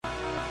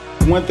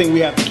one thing we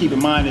have to keep in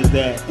mind is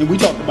that, and we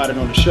talked about it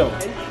on the show.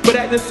 But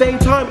at the same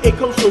time, it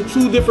comes from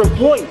two different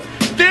points.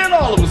 Then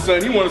all of a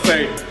sudden, you want to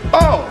say,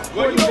 oh,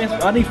 well, you know.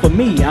 I think for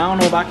me, I don't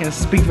know if I can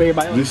speak for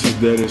everybody else. This is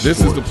Dead in This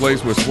Sports. is the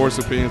place where sports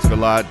opinions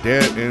collide.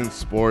 Dead in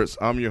Sports.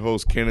 I'm your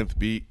host, Kenneth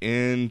B.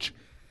 Inge.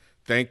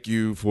 Thank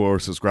you for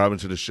subscribing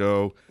to the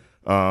show.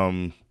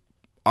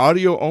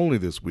 Audio only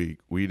this week.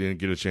 We didn't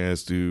get a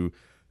chance to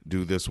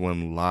do this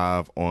one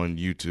live on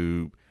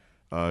YouTube.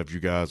 If you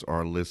guys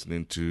are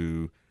listening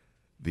to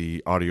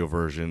the audio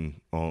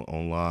version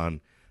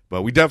online.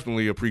 But we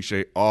definitely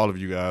appreciate all of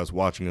you guys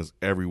watching us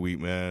every week,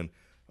 man.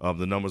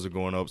 The numbers are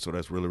going up, so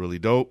that's really, really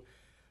dope.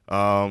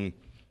 We're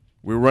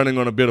running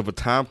on a bit of a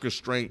time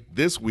constraint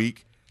this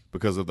week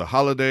because of the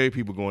holiday,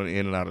 people going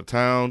in and out of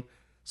town.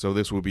 So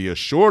this will be a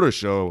shorter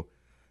show,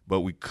 but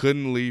we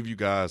couldn't leave you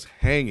guys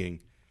hanging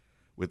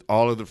with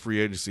all of the free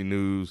agency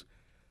news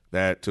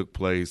that took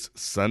place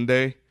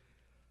Sunday.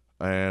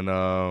 And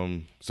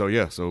so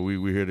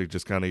we're here to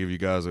just kind of give you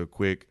guys a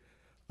quick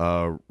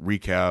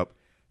recap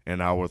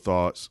and our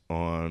thoughts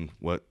on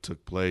what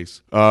took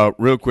place.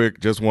 Real quick,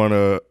 just want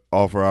to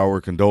offer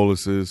our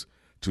condolences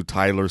to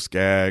Tyler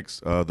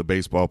Skaggs, the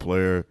baseball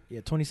player.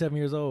 Yeah, 27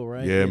 years old,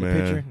 right? Yeah, man.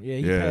 Picture. Yeah,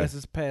 he passed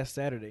this past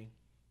Saturday.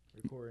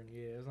 Recording.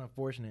 Yeah, it's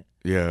unfortunate.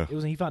 Yeah.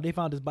 They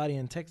found his body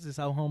in Texas,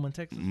 out home in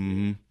Texas.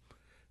 Mm-hmm.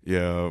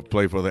 Yeah,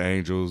 played for the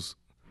Angels.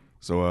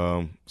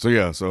 So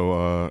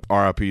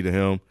R.I.P. to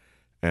him,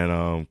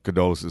 and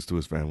condolences to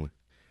his family.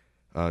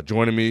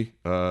 Joining me,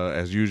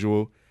 as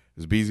usual,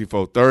 is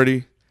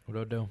BZ430. What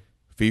do I do?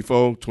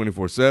 FIFO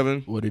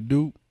 24/7. What it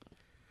do?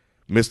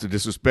 Mr.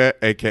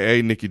 Disrespect,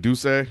 a.k.a. Nikki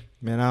Duce.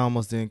 Man, I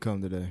almost didn't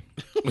come today.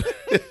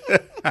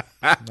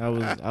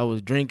 I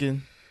was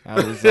drinking. I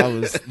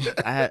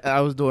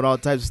was doing all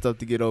types of stuff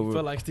to get over.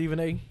 Felt like Stephen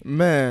A.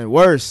 Man,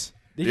 worse.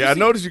 I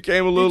noticed you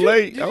came a little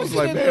late. I was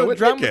like, man, what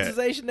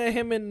dramatization that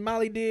him and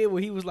Molly did,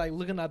 where he was like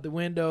looking out the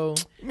window.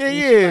 Man,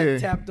 She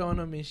like tapped on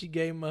him and she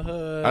gave him a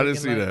hug. I didn't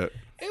see that.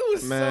 It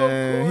was Man,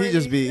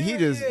 so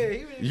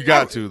corny. You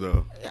got to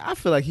though. I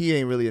feel like he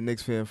ain't really a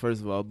Knicks fan, first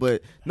of all,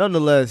 but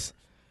nonetheless,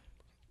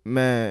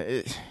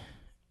 man,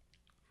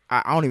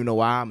 I don't even know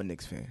why I'm a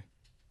Knicks fan.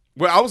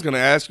 Well, I was going to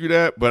ask you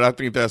that, but I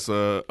think that's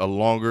a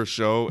longer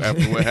show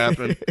after what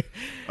happened.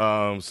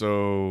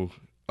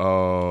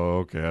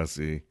 Okay, I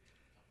see.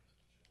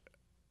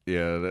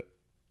 Yeah,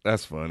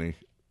 that's funny.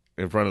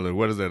 In front of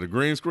what is that, a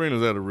green screen or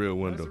is that a real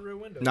window? That's a real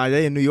window. Nah,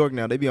 they in New York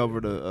now. They be over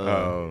the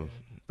okay.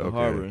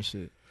 harbor and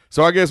shit.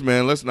 So I guess,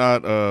 man, let's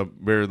not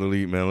bury the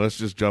lead, man. Let's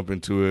just jump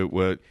into it.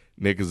 What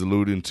Nick is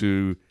alluding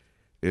to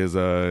is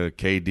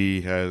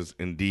KD has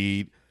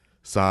indeed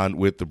signed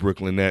with the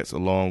Brooklyn Nets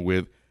along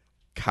with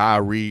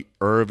Kyrie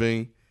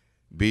Irving.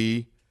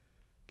 B,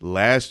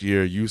 last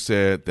year you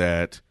said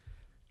that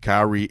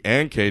Kyrie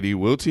and KD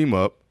will team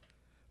up.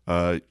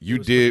 You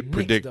did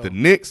predict the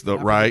Knicks, though,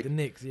 right? The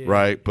Knicks, yeah.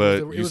 Right, but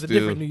it was a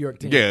different New York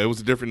team. Yeah, it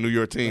was a different New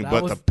York team,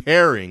 but the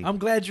pairing. I'm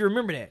glad you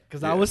remember that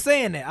because I was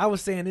saying that. I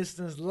was saying this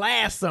since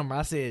last summer.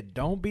 I said,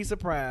 don't be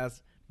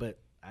surprised, but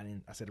I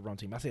said the wrong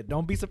team. I said,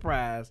 don't be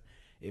surprised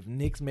if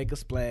Knicks make a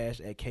splash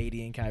at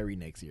KD and Kyrie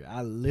next year.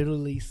 I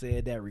literally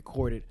said that,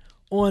 recorded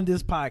on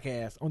this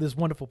podcast, on this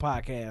wonderful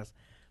podcast,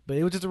 but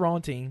it was just the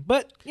wrong team.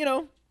 But,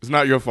 it's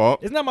not your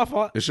fault. It's not my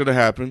fault. It should have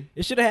happened.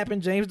 It should have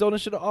happened. James Dolan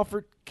should have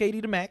offered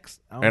KD the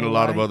max. And a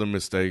lot of other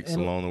missteps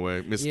along the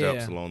way.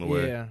 Missteps along the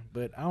way. Yeah,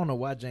 but I don't know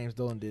why James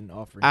Dolan didn't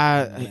offer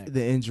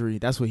the injury.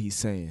 That's what he's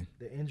saying.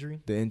 The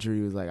injury? The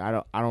injury was like,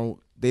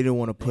 they didn't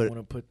want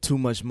to put too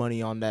much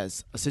money on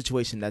that a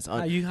situation that's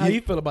how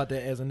you feel about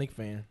that as a Knicks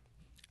fan?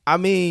 I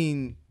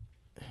mean,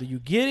 do you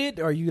get it?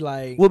 Or are you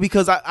like, well,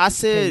 because I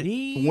said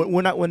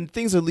when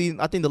things are leading,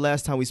 I think the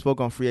last time we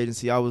spoke on free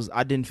agency,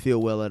 I didn't feel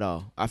well at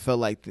all. I felt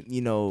like,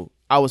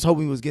 I was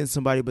hoping we was getting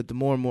somebody, but the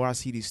more and more I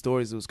see these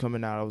stories that was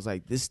coming out, I was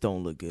like, this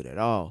don't look good at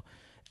all.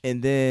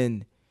 And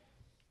then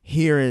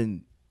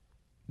seeing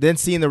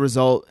the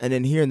result and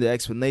then hearing the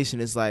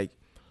explanation, it's like,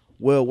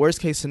 well,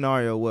 worst case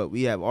scenario, what?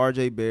 We have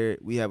RJ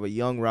Barrett, we have a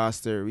young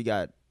roster, we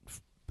got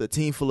the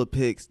team full of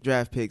picks,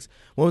 draft picks.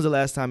 When was the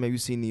last time have you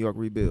seen New York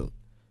rebuild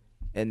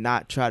and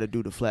not try to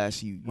do the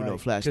flash,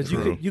 flash? Because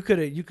you could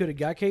have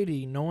got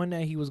KD knowing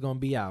that he was going to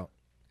be out,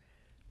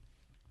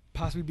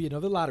 possibly be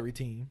another lottery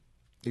team.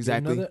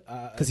 Exactly,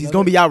 because he's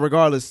going to be out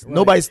regardless.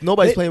 Right.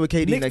 Nobody's playing with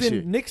KD next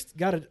year. Knicks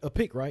got a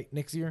pick, right,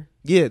 next year?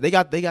 Yeah, they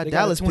got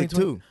Dallas pick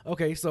too.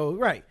 Okay, so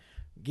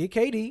get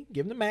KD,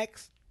 give him the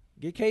max.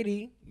 Get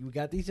KD. We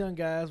got these young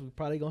guys. We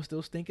probably going to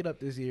still stink it up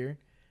this year.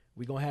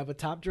 We're going to have a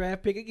top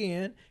draft pick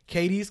again.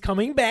 KD's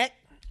coming back.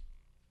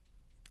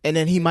 And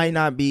then he might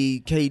not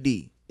be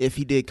KD if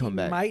he did come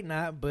back. Might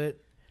not, but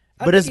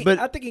I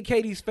think in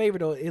KD's favor,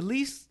 though, at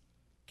least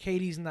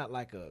KD's not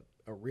like a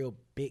real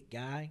big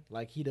guy.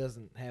 Like, he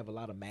doesn't have a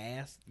lot of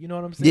mass. You know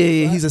what I'm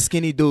saying? Yeah, he's a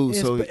skinny dude.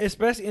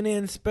 Especially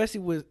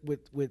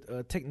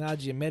with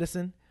technology and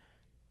medicine.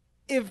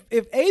 If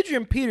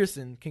Adrian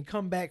Peterson can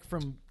come back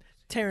from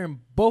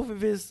tearing both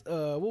of his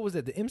what was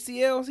that, the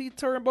MCLs? He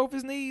tearing both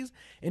his knees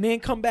and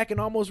then come back and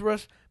almost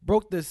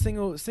broke the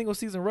single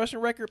season rushing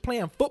record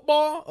playing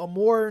football, a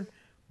more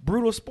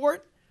brutal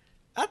sport.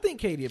 I think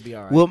KD will be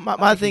all right. Well,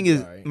 my thing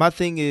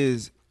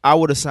is I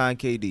would have signed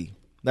KD.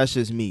 That's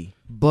just me.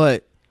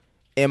 But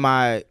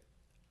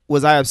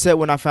was I upset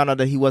when I found out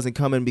that he wasn't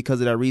coming because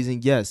of that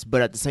reason? Yes.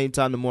 But at the same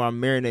time, the more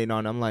I'm marinating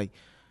on it, I'm like,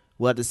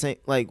 well, at the same,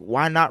 like,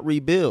 why not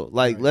rebuild?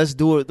 Like, let's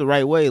do it the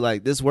right way.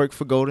 Like, this worked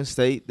for Golden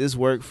State. This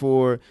worked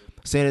for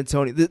San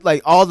Antonio.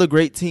 Like, all the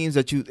great teams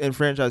that you and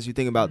franchise you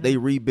think about, they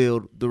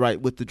rebuild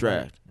with the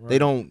draft. Right. They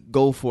don't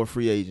go for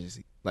free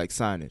agency, like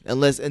signing,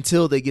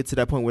 until they get to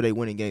that point where they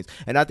winning games.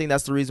 And I think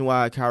that's the reason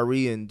why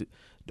Kyrie and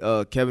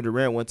Kevin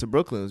Durant went to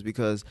Brooklyn, was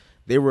because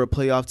they were a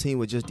playoff team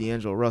with just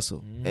D'Angelo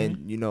Russell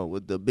and,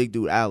 with the big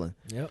dude Allen.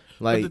 Yep.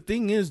 Like, but the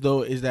thing is,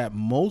 though, is that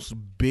most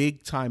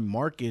big-time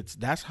markets,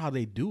 that's how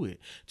they do it.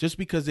 Just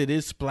because it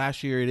is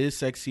splashier, it is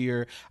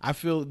sexier, I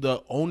feel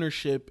the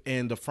ownership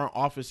and the front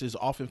offices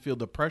often feel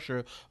the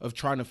pressure of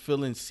trying to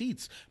fill in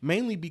seats,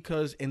 mainly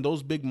because in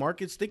those big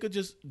markets, they could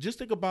just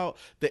think about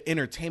the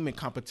entertainment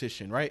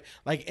competition, right?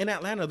 Like in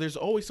Atlanta, there's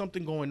always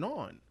something going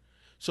on.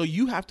 So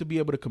you have to be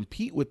able to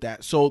compete with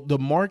that. So the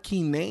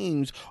marquee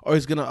names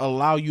is going to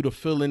allow you to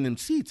fill in them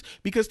seats.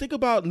 Because think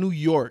about New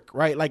York,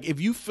 right? Like if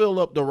you fill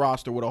up the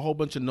roster with a whole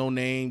bunch of no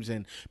names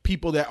and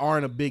people that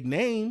aren't a big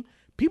name,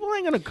 people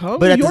ain't going to come.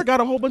 But New York got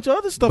a whole bunch of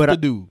other stuff to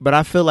do. But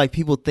I feel like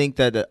people think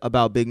that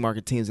about big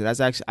market teams, and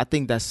I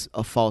think that's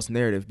a false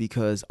narrative,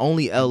 because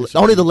only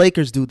the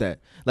Lakers do that.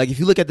 Like if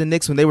you look at the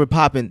Knicks when they were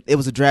popping, it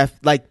was a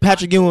draft. Like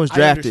Patrick Ewing was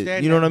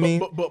drafted. You know what I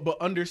mean?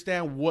 But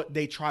understand what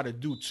they try to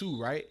do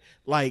too, right?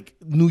 Like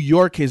New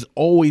York has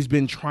always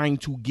been trying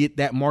to get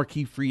that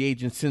marquee free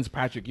agent since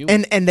Patrick Ewing,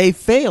 and they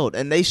failed,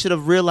 and they should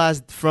have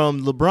realized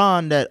from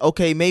LeBron that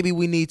okay, maybe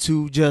we need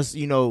to just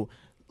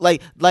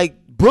like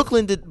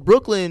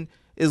Brooklyn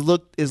is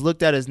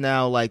looked at as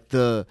now like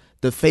the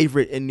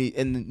favorite in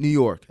New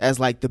York, as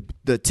like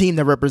the team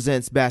that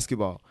represents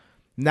basketball.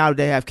 Now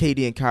they have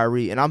KD and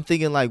Kyrie, and I'm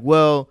thinking like,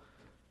 well,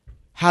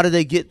 how did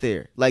they get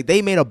there? Like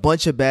they made a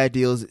bunch of bad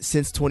deals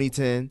since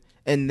 2010.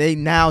 And they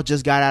now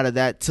just got out of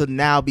that to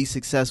now be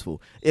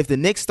successful. If the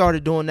Knicks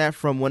started doing that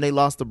from when they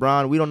lost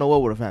LeBron, we don't know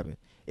what would have happened.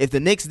 If the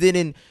Knicks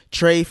didn't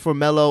trade for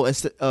Melo in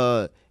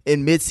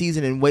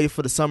midseason and waited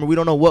for the summer, we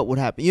don't know what would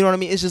happen. You know what I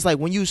mean? It's just like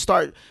when you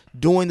start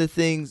doing the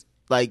things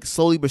like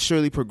slowly but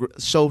surely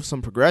show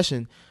some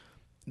progression,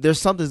 there's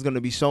something's going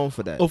to be shown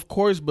for that. Of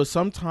course, but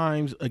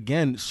sometimes,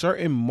 again,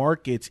 certain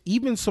markets,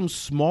 even some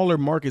smaller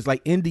markets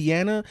like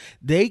Indiana,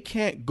 they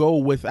can't go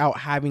without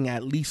having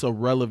at least a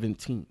relevant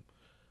team.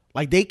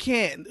 Like they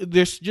can't,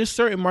 there's just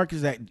certain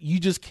markets that you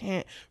just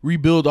can't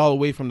rebuild all the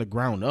way from the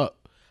ground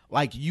up.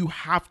 Like you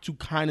have to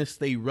kind of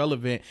stay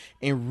relevant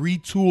and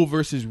retool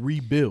versus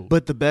rebuild.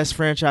 But the best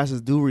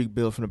franchises do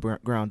rebuild from the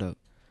ground up.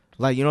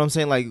 Like, you know what I'm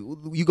saying? Like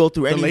you go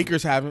through the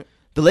Lakers haven't.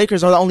 The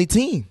Lakers are the only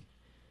team.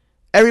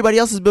 Everybody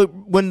else is built.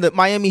 When the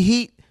Miami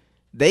Heat,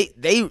 they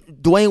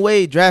Dwayne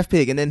Wade draft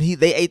pick, and then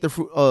they ate the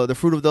fruit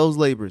of those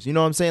labors. You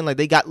know what I'm saying? Like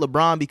they got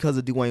LeBron because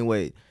of Dwayne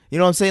Wade. You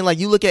know what I'm saying? Like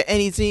you look at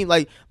any team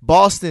like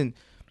Boston.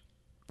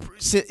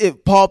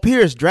 If Paul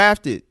Pierce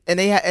drafted,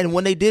 and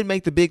when they did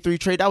make the big three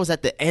trade, that was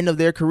at the end of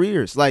their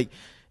careers. Like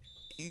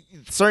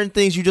certain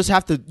things,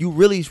 you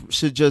really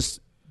should just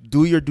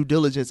do your due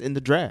diligence in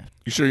the draft.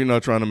 You sure you're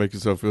not trying to make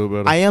yourself feel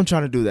better? I am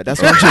trying to do that.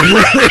 That's what I'm trying to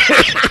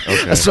do.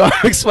 Okay. That's why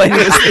I'm explaining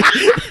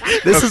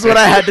this. This is what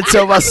I had to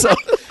tell myself.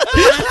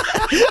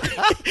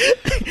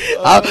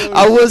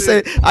 I would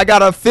say I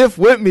got a fifth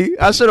with me.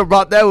 I should have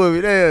brought that with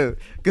me. Damn.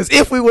 Because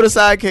if we would have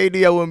signed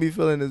KD, I wouldn't be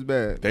feeling as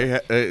bad.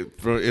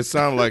 It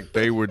sounded like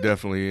they were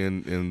definitely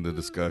in the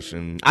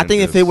discussion. I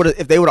think if they would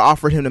have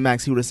offered him the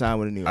max, he would have signed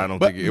with a New York. I don't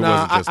think it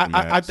wasn't just the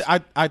max.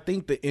 I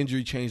think the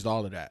injury changed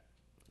all of that.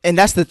 And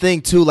that's the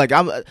thing too. Like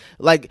I'm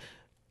like,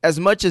 as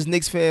much as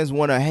Knicks fans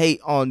want to hate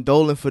on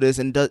Dolan for this,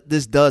 and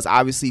this does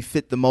obviously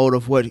fit the mold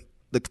of what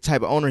the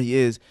type of owner he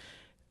is.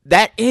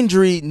 That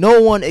injury,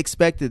 no one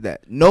expected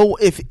that. No,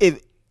 if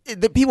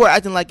the people are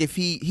acting like if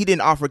he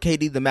didn't offer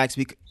KD the max,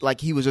 like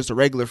he was just a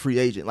regular free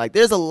agent. Like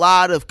there's a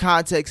lot of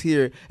context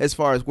here as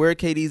far as where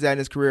KD's at in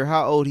his career,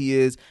 how old he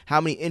is,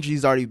 how many injuries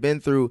he's already been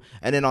through,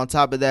 and then on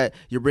top of that,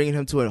 you're bringing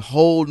him to a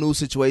whole new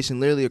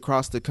situation, literally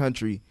across the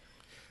country.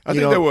 I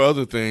think there were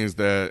other things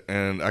that,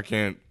 and I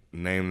can't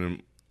name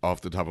them off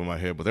the top of my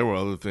head, but there were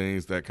other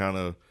things that kind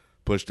of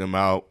pushed him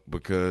out,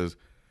 because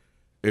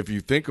if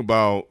you think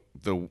about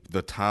the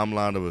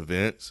timeline of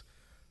events,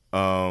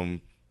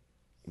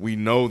 we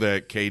know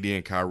that KD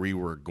and Kyrie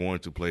were going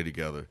to play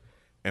together.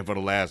 And for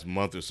the last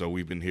month or so,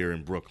 we've been here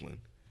in Brooklyn.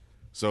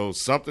 So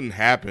something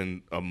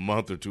happened a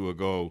month or two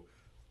ago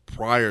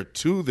prior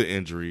to the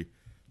injury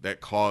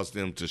that caused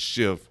them to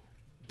shift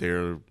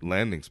their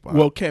landing spot.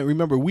 Well, Ken,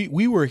 remember,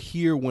 we were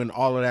here when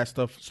all of that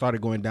stuff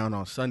started going down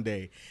on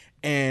Sunday.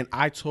 And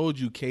I told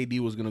you KD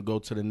was going to go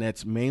to the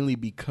Nets mainly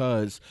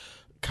because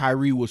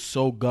Kyrie was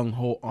so gung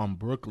ho on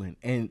Brooklyn,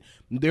 and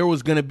there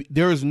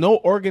is no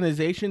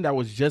organization that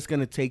was just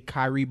gonna take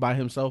Kyrie by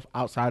himself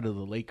outside of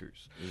the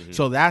Lakers.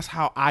 So that's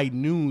how I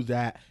knew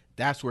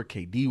that's where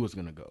KD was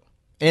gonna go.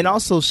 And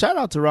also, shout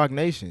out to Rock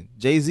Nation.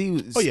 Jay-Z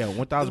was... Oh, yeah,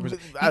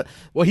 1,000%.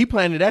 Well, he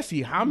playing at SC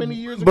how many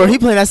years ago? Bro, he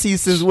playing SC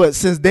since what?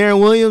 Since Darren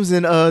Williams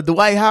and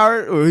Dwight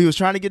Howard? Or he was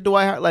trying to get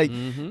Dwight Howard? Like,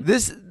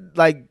 this,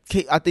 like,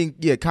 I think,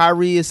 yeah,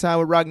 Kyrie is signed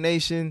with Rock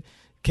Nation.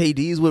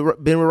 KD's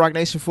been with Rock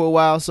Nation for a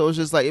while. So it's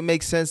just like, it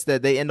makes sense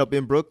that they end up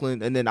in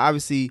Brooklyn. And then,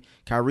 obviously,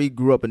 Kyrie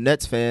grew up a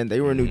Nets fan. They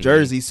were in New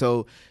Jersey,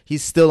 so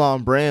he's still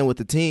on brand with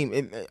the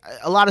team.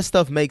 A lot of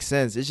stuff makes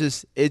sense. It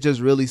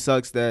just really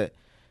sucks that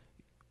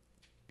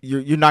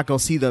you're not gonna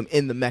see them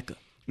in the Mecca.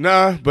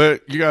 Nah,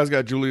 but you guys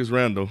got Julius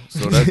Randle,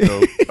 so that's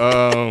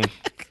dope.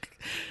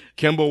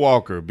 Kemba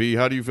Walker, B,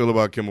 how do you feel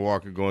about Kemba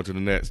Walker going to the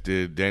Nets?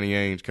 Did Danny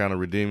Ainge kind of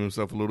redeem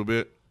himself a little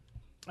bit?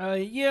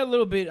 Yeah, a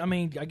little bit. I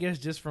mean, I guess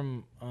just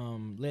from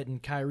letting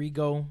Kyrie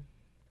go.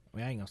 I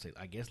mean, I ain't gonna say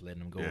I guess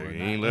letting him go. Yeah, or he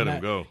not, ain't let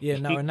him go. Yeah,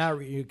 no, not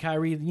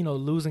Kyrie. You know,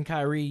 losing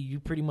Kyrie, you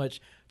pretty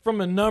much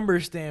from a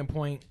numbers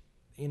standpoint,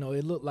 you know,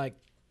 it looked like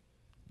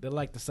they're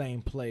like the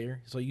same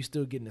player, so you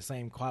still getting the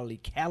same quality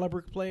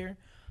caliber player.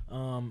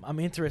 I'm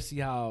interested to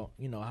see how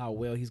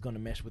well he's going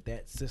to mesh with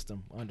that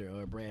system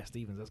under Brad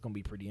Stevens. That's going to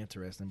be pretty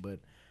interesting. But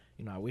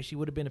I wish he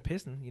would have been a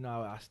Piston.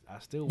 I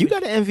still. You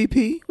got an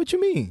MVP? What you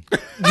mean?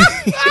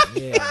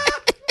 Yeah,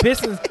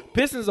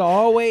 Pistons are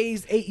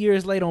always 8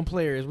 years late on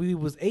players. We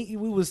was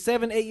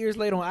 7-8 years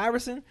late on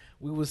Iverson.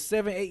 We was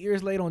 7-8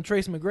 years late on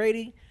Trace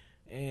McGrady.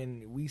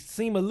 And we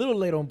seem a little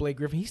late on Blake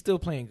Griffin. He's still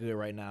playing good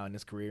right now in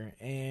his career.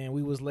 And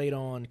we was late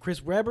on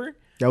Chris Webber.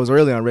 That was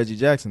early on Reggie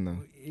Jackson, though.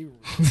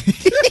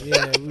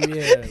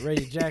 yeah,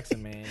 Reggie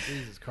Jackson, man.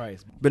 Jesus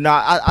Christ. But no,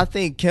 I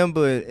think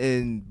Kemba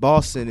in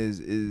Boston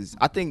is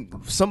I think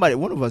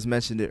one of us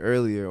mentioned it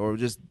earlier, or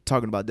just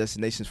talking about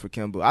destinations for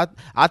Kemba.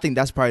 I think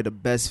that's probably the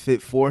best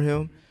fit for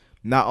him,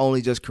 not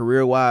only just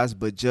career-wise,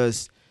 but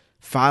just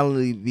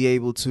finally be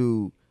able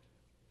to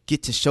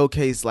get to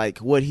showcase like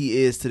what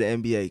he is to the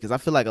NBA, because I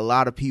feel like a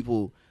lot of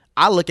people,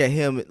 I look at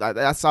him like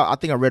I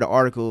think I read an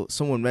article,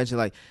 someone mentioned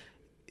like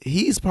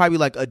he's probably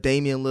like a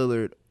Damian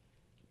Lillard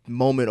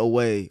moment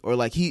away, or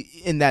like he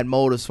in that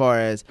mode as far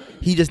as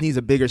he just needs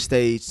a bigger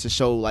stage to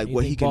show like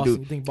what he can do.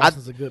 You think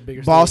Boston's a good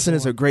bigger Boston stage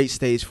is a great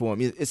stage for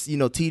him. It's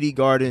TD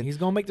Garden. He's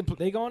gonna make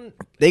they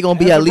gonna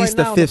be at least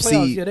the fifth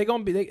seed. Yeah, they're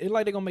gonna make the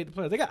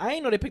playoffs. I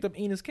ain't know they picked up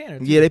Enes Kanter.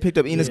 Yeah, they picked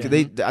up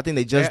Enes. I think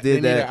they just did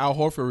they that. Need an Al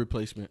Horford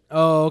replacement.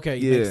 Oh, okay,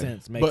 yeah. Makes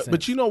sense.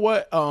 But you know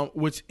what?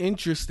 What's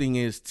interesting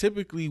is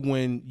typically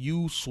when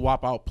you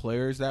swap out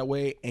players that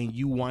way and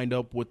you wind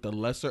up with the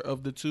lesser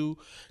of the two,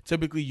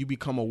 typically you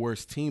become a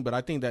worse team. But I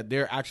think that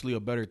they're actually a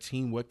better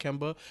team with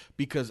Kemba,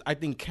 because I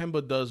think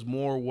Kemba does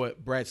more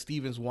what Brad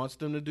Stevens wants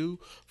them to do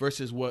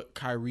versus what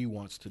Kyrie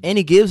wants to do. And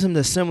he gives him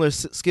the similar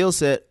skill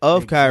set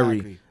of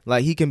Kyrie.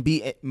 Like he can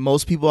beat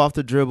most people off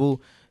the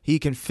dribble. He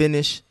can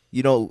finish,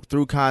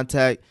 through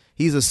contact.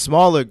 He's a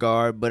smaller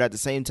guard, but at the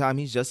same time,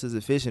 he's just as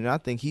efficient. And I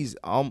think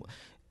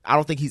I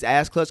don't think he's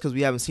as clutch because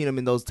we haven't seen him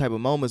in those type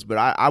of moments, but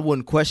I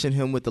wouldn't question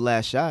him with the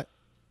last shot.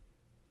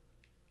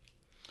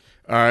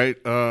 All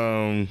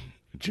right.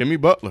 Jimmy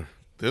Butler.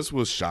 This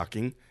was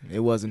shocking. It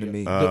wasn't to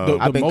me.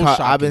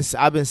 I've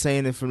been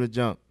saying it from the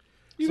jump.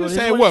 You been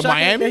saying what,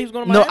 Miami?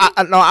 No,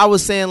 I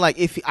was saying like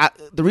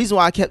the reason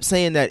why I kept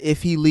saying that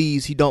if he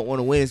leaves, he don't want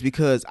to win is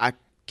because I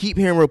keep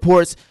hearing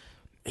reports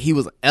he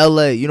was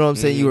L.A. You know what I'm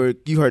saying?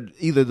 You heard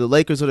either the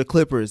Lakers or the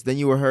Clippers. Then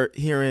you were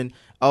hearing,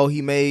 oh,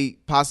 he may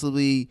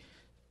possibly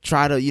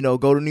try to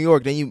go to New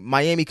York. Then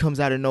Miami comes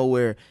out of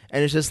nowhere,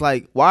 and it's just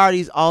like, why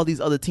are all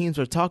these other teams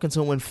are talking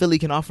to him when Philly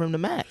can offer him the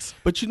max?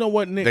 But you know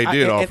what, Nick? They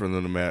did offer him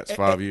the max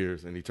 5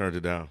 years, and he turned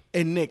it down.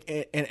 And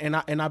Nick,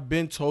 and I've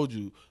been told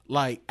you,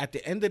 like at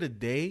the end of the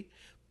day,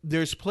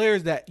 there's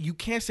players that you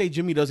can't say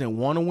Jimmy doesn't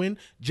want to win.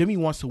 Jimmy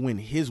wants to win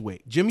his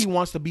way. Jimmy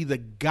wants to be the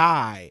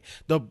guy,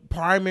 the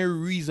primary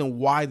reason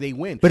why they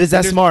win. But is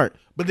that smart?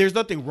 But there's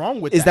nothing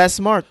wrong with that. Is that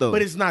smart though?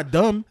 But it's not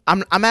dumb.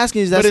 I'm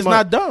asking, is that smart? But it's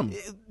not dumb.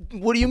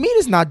 What do you mean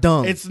it's not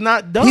dumb? It's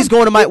not dumb. He's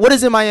going to what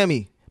is in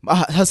Miami?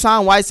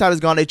 Hassan Whiteside is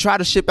gone. They tried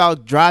to ship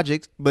out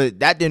Dragic, but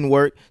that didn't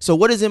work. So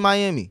what is in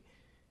Miami?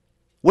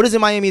 What is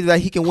in Miami that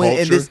he can win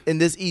in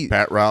this East?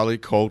 Pat Riley,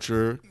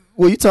 culture.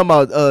 Well, you talking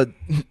about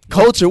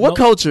culture? What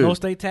culture? No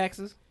state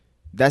taxes.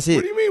 That's it.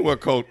 What do you mean? What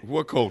culture?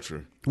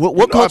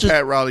 What culture?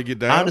 Pat Riley get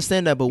down. I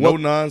understand that, but no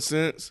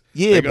nonsense.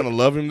 Yeah, they're gonna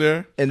love him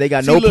there, and they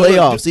got no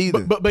playoffs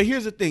either. But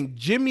here's the thing: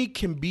 Jimmy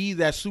can be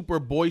that super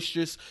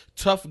boisterous,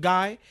 tough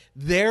guy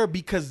there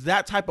because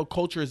that type of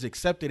culture is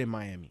accepted in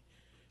Miami.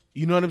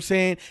 You know what I'm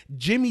saying?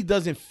 Jimmy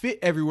doesn't fit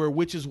everywhere,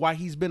 which is why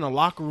he's been a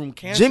locker room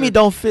cancer. Jimmy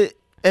don't fit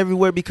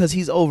everywhere because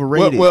he's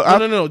overrated.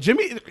 No.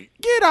 Jimmy,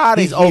 get out of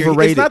here. He's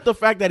overrated. It's not the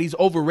fact that he's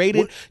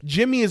overrated.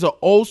 Jimmy is an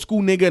old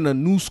school nigga in a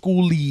new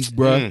school league,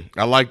 bro.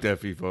 I like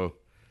that, FIFO.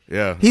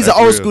 Yeah, He's an that's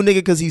old real. school nigga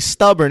because he's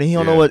stubborn and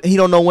he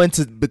don't know when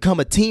to become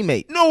a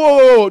teammate.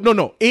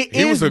 No. It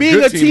He was is a being a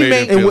good teammate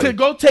in teammate Philly. to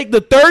go take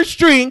the third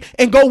string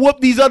and go whoop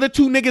these other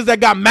two niggas that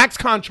got max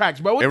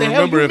contracts, bro. What And the hell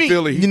remember you in mean?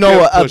 Philly, he You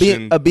know, kept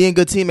pushing. being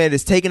good teammate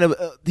is taking he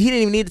didn't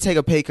even need to take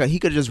a pay cut. He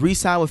could just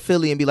re-sign with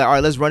Philly and be like, all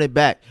right, let's run it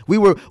back. We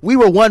were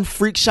one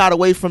freak shot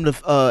away from the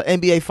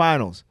NBA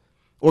Finals,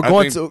 or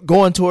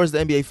going towards the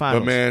NBA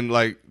Finals. But man,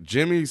 like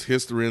Jimmy's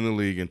history in the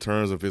league in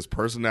terms of his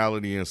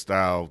personality and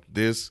style,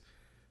 this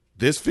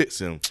fits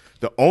him.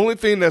 The only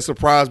thing that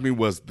surprised me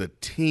was the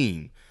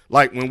team.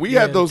 Like when we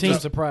had those team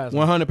surprised me.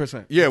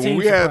 100%. Yeah, The when team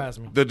we had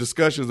surprised me. the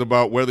discussions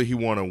about whether he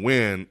want to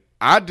win,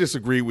 I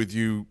disagree with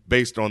you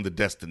based on the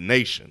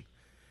destination.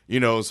 You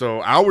know,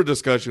 so our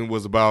discussion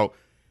was about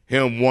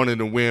him wanting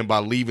to win by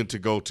leaving to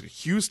go to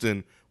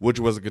Houston, which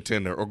was a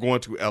contender, or going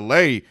to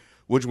L.A.,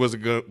 which was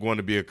going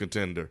to be a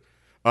contender.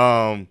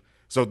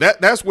 So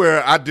that's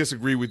where I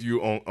disagree with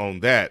you on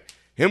that.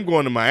 Him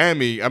going to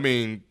Miami, I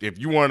mean, if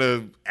you want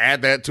to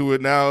add that to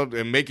it now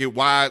and make it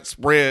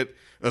widespread,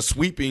 a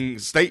sweeping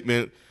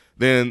statement,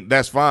 then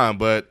that's fine.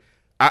 But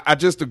I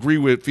just agree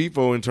with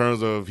FIFO in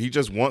terms of he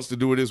just wants to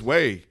do it his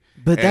way.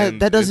 But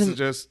And that this is doesn't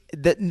just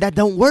that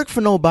don't work for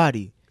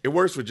nobody. it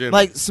works for Jimmy.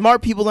 Like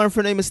smart people learn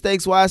from their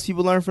mistakes, wise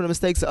people learn from the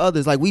mistakes of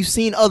others. Like we've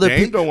seen other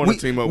Dame people. don't wanna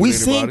team up with We've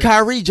seen anybody.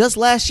 Kyrie just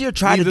last year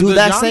try to Neither do does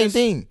that Giannis. same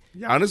thing.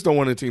 Giannis don't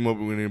want to team up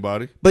with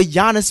anybody. But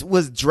Giannis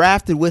was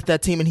drafted with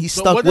that team and he So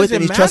stuck what with does it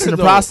and he's matter, trusting the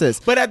though? process.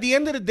 But at the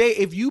end of the day,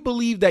 if you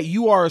believe that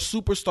you are a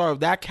superstar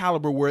of that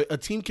caliber where a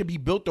team can be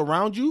built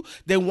around you,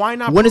 then why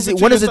not When prove is it it?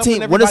 to When is the yourself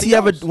team? and When is he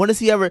ever? everybody else? When is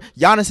he ever?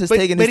 Giannis has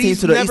taken his team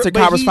he's to the never- Eastern but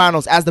Conference he-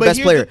 Finals as the but best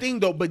here's player. The thing,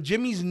 though, but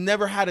Jimmy's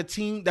never had a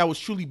team that was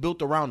truly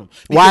built around him.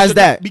 Why is Chica-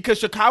 that? Because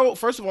Chicago,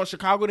 first of all,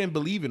 Chicago didn't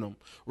believe in him,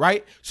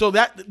 right? So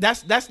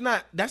that's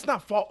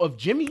not fault of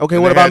Jimmy. Okay,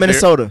 And what they about had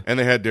Minnesota? and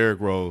they had Derrick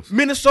Rose.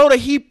 Minnesota,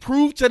 he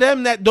proved to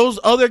them that those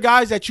other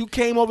guys that you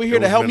came over here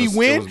It to was help me Minnes- it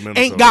win was Minnesota.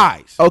 ain't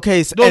guys.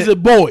 Okay, Those are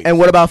boys. And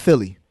what about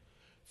Philly?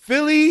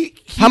 Philly.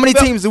 How many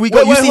teams do we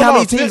go- you see hold how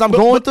many on. teams I'm But-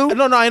 going but- through?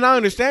 No, and I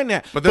understand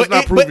that. But that's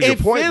not proving your in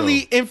point,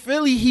 Philly, though. in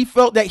Philly, he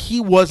felt that he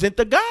wasn't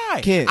the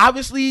guy. Ken.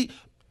 Obviously,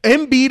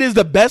 Embiid is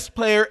the best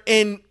player,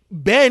 and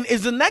Ben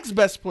is the next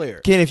best player.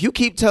 Ken, if you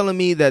keep telling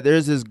me that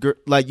there's this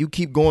like you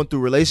keep going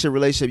through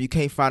relationship, you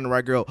can't find the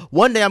right girl.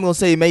 One day I'm gonna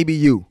say maybe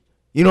you.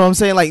 You know what I'm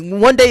saying? Like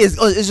one day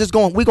it's just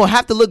going. We're gonna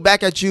have to look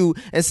back at you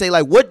and say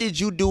like, what did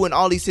you do in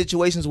all these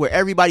situations where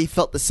everybody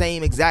felt the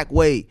same exact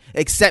way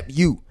except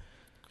you?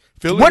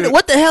 Philly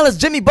What the hell has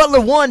Jimmy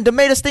Butler won to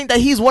make us think that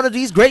he's one of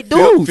these great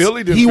dudes?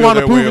 Philly didn't He feel want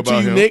to that way prove it to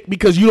about you, him. Nick,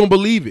 because you don't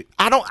believe it.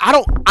 I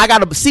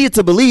gotta see it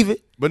to believe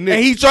it. But Nick,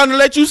 And he's trying to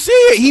let you see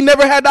it. He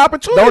never had the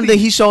opportunity. The only thing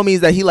he showed me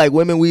is that he like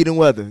women, weed, and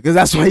weather because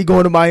that's why he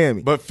going to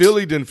Miami. but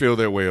Philly didn't feel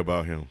that way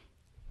about him.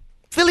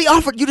 Philly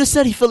offered. You just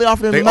said Philly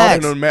offered him They the max.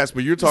 offered him the max,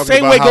 but you're talking Same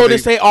about way how Golden they,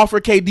 State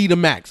offered KD the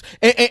max.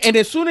 And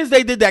as soon as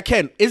they did that,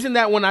 Ken, isn't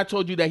that when I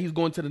told you that he's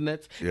going to the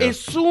Nets? Yeah. As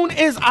soon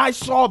as I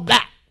saw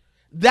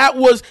that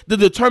was the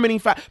determining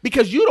factor.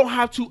 Because you don't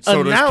have to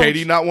So announce. does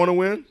KD not want to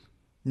win?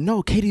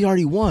 No, KD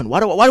already won. Why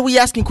are we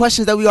asking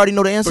questions that we already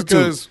know the answer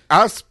Because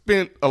I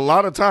spent a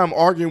lot of time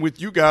arguing with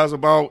you guys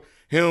about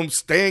him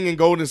staying in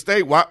Golden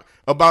State. Why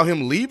about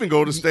him leaving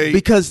Golden to? State?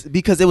 Because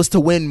it was to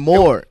win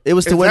more. It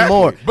was to win Exactly.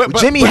 more. But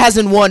Jimmy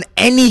hasn't won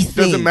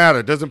anything. doesn't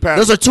matter. Doesn't matter.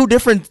 Those are two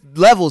different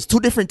levels, two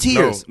different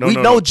tiers. No, we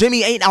no, know no.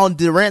 Jimmy ain't on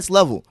Durant's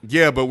level.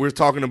 Yeah, but we're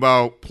talking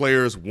about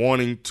players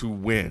wanting to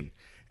win.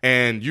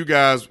 And you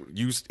guys,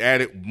 you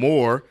added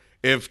more.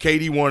 If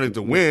KD wanted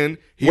to win,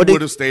 he would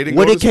have stayed in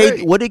Golden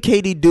State. What did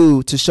KD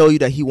do to show you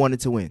that he wanted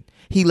to win?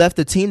 He left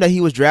the team that he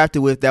was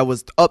drafted with that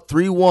was up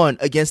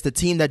 3-1 against the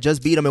team that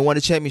just beat him and won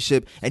the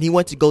championship, and he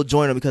went to go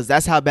join them because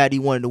that's how bad he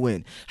wanted to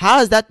win.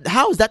 How is that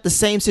the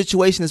same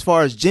situation as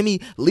far as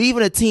Jimmy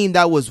leaving a team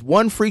that was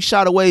one free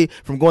shot away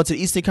from going to the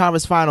Eastern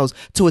Conference Finals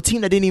to a team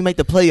that didn't even make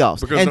the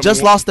playoffs Because and number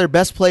just one- lost their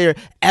best player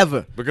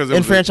ever Because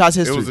in franchise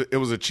history? It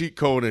was a cheat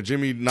code, and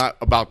Jimmy not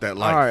about that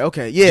life. All right,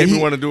 okay, yeah.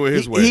 Jimmy want to do it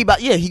his way. He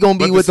gonna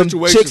be But with the them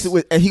situations-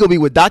 chicks, and he gonna be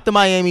with Dr.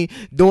 Miami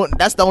doing.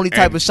 That's the only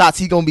type And of shots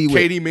he gonna be with.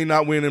 KD may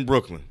not win in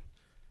Brooklyn,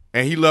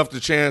 and he left the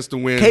chance to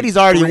win. KD's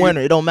already a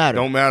winner. It don't matter.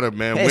 Don't matter,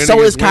 man. Hey, Winning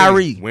so is winning.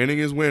 Kyrie. Winning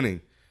is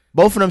winning.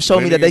 Both of them show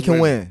me Winning that they is can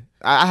winning. win.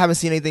 I haven't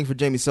seen anything for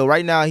Jimmy. So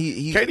right now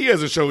he. KD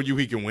hasn't showed you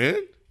he can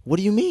win. What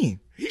do you mean?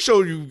 He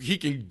showed you he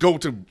can go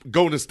to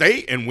Golden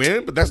State and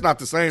win, but that's not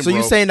the same. So bro.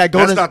 you saying that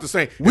Golden- That's not the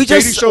same. We If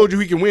just- KD showed you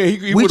he can win.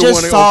 He We would have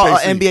just won saw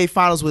at an OKC. NBA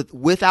Finals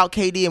without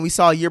KD, and we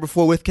saw a year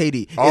before with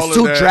KD. All It's of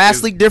two that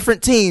drastically is-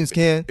 different teams,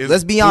 Ken. Is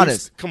Let's be boost-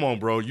 honest. Come on,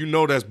 bro. You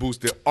know that's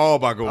boosted all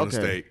by Golden Okay.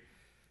 State.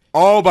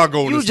 All by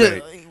Golden You just-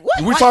 State.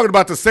 what? We're talking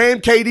about the same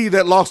KD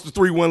that lost the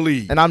 3-1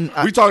 lead. And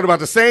we talking about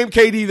the same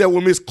KD that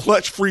will miss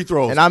clutch free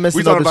throws. And I'm missing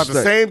we no talking about the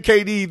disrespect.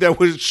 same KD that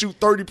would shoot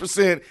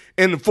 30%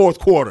 in the fourth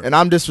quarter. And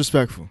I'm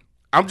disrespectful.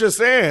 I'm just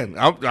saying.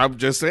 I'm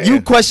just saying.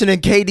 You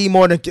questioning KD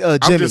more than Jimmy?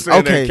 I'm just saying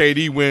okay. that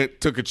KD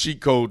took a cheat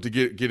code to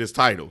get his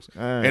titles,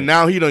 All right. and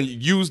now he done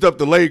used up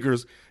the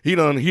Lakers. He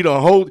done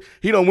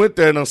went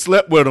there and done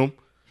slept with them,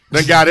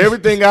 then got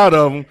everything out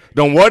of them,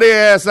 done wore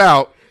their ass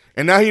out,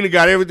 And now he done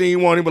got everything he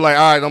wanted. He be like,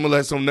 all right, I'm going to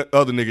let some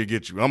other nigga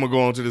get you. I'm going to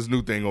go on to this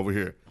new thing over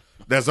here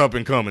that's up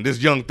and coming,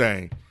 this young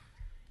thing.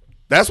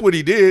 That's what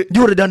he did.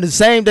 You would have done the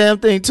same damn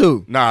thing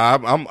too. Nah,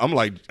 I'm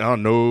like, oh,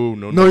 no.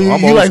 No, you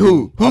I'm like school.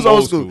 who? Who's I'm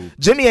old school?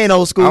 Jimmy ain't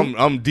old school.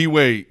 I'm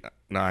D-Wade.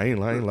 Nah, I ain't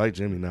like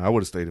Jimmy. Nah, I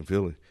would have stayed in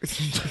Philly.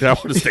 I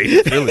would have stayed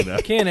in Philly now.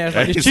 Can't ask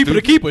like That it's is cheaper to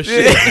stupid. keep us.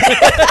 Shit.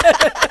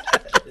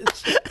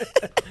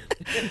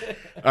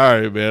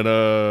 All right,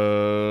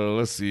 man.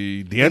 Let's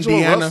see. D'Angelo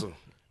Indiana. Russell.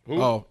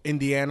 Who? Oh,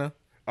 Indiana.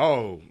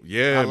 Oh,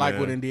 yeah, I like man.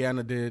 what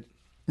Indiana did.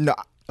 No.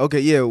 Okay,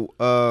 yeah.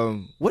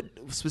 What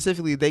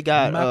specifically they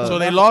got? So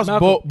they Malcolm- lost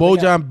Malcolm-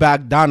 Bojan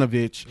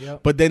Bogdanovic,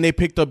 Yep. but then they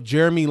picked up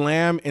Jeremy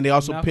Lamb, and they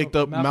also Malcolm- picked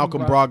up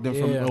Malcolm Malcolm Brogdon. Brogdon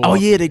from Yeah. Milwaukee. Oh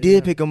yeah, they did Yeah.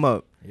 pick him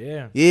up.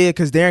 Yeah. Yeah,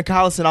 because Darren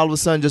Collison all of a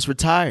sudden just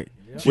retired,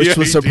 which Yeah,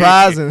 was he did.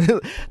 surprising.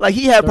 Like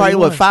he had probably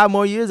 31. 5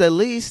 more years at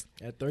least,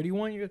 At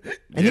 31 years.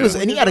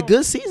 and he had a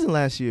good season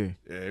last year.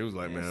 Yeah, it was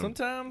like, man.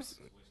 Sometimes,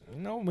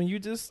 when you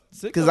just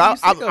sick Because of it,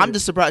 you sick of I'm it.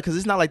 just surprised because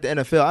it's not like the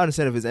NFL. I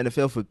understand if it's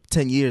NFL for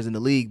 10 years in the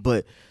league,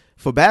 but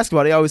for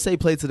basketball, they always say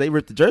play till they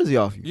rip the jersey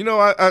off you. You know,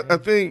 I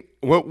think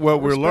what we're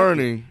respect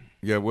learning.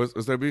 Yeah, what's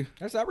that be?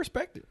 That's I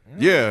respect it.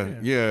 Yeah.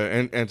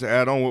 And to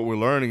add on, what we're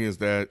learning is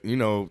that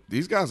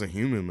these guys are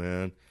human,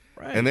 man,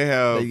 Right. and they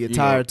have They get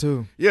tired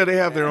too. Yeah, they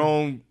have their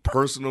own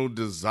personal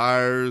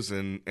desires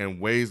and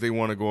ways they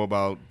want to go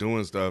about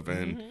doing stuff.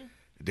 And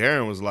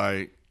Darren was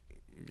like,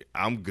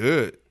 "I'm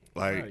good.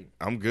 Like Right.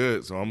 I'm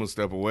good. So I'm gonna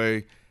step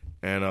away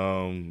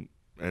and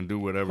do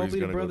whatever Hopefully he's the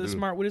gonna go brother's do."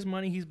 smart with his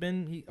money.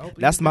 Hopefully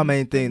That's he's my been-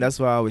 main thing. That's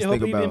what I always think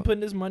hopefully he's been about.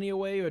 putting his money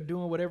away or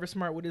doing whatever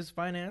smart with his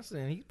finance,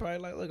 and he's probably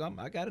like, "Look,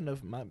 I got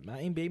enough. My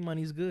NBA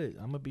money's good.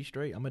 I'm gonna be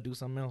straight. I'm gonna do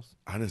something else."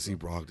 I didn't see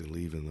Brogdon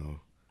leaving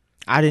though.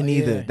 I didn't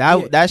either.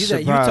 Yeah. That He's at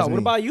surprised Utah. me. What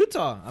about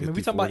Utah? I mean,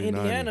 we 50, talking about 40, 90.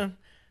 Indiana,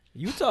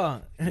 Utah.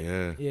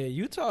 Yeah. Yeah,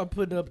 Utah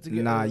put up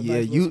together. Nah, a yeah,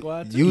 nice little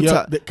squad too.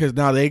 Utah- because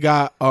now they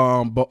got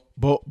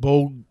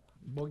Bogdanovic,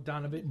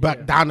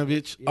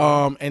 Bogdanovic,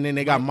 yeah. and then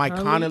they got Mike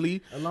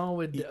Connolly. along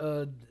with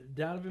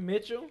Donovan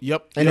Mitchell.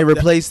 Yep, and yep. they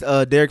replaced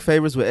Derek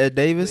Favors with Ed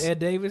Davis. Ed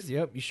Davis.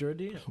 Yep, you sure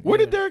did. Where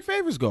did Yeah. Derek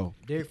Favors go?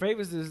 Derek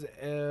Favors is?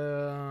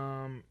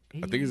 I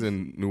think he's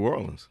in New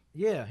Orleans.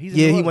 Yeah, he's. in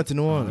Yeah, New he Orleans. went to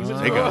New Orleans. He went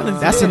to They New got-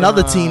 Orleans, That's yeah.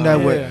 another team that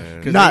Yeah. went.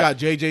 Because Nah. they got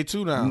JJ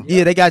too now.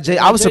 Yeah, they got Jay.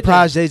 I was JJ.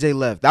 surprised JJ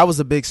left. That was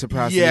a big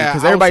surprise Yeah,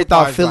 because I was everybody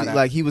thought surprised by Philly that.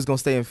 like he was gonna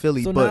stay in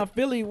Philly, So but now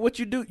Philly, what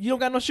you do? You don't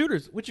got no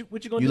shooters. What you gonna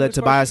you do? let as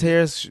far Tobias as-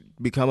 Harris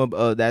become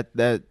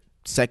that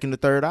second or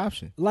third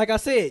option. Like I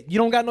said, you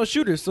don't got no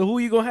shooters. So who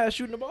you gonna have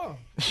shooting the ball?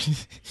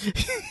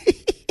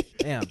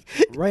 Damn.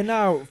 Right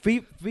now,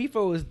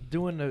 FIFO is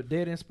doing the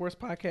Dead End Sports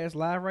podcast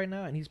live right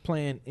now, and he's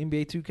playing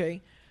NBA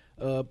 2K.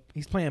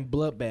 He's playing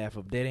Bloodbath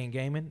of Dead End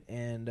Gaming,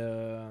 and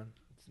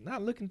it's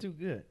not looking too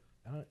good.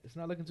 It's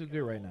not looking too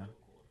good right now.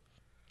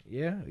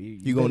 Yeah,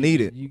 You gonna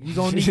need it. You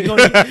gonna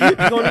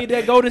need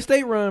that Golden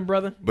State run,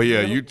 brother. But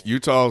yeah,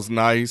 Utah's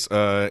nice.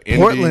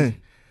 Indy,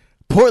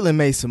 Portland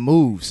made some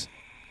moves.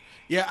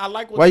 Yeah, I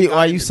like. What Why they you- got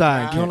why in you the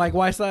signed, draft. You don't like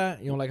Whiteside?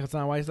 You don't like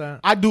Hassan Whiteside?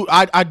 I do.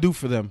 I do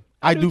for them.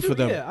 I do do too, for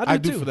them. yeah, I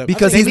do too. for them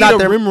Because They he's need not a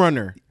their- rim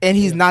runner. And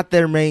he's not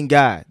their main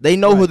guy. They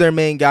know who Right. their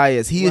main guy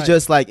is. He is Right.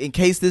 just like, in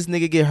case this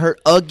nigga get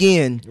hurt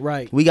again,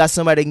 Right. we got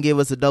somebody that can give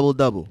us a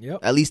double-double. Yep.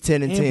 At least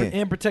 10 and 10.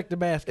 And protect the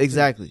basket. too.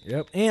 Exactly.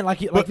 Yep. And like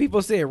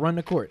people said, run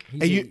the court.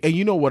 He And said-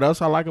 you know what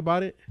else I like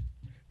about it?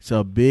 It's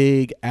a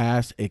big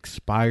ass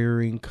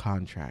expiring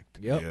contract.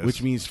 Yep. Yes.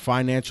 Which means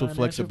financial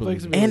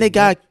flexibility. And they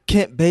got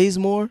Kent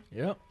Bazemore.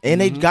 Yep. And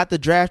they got the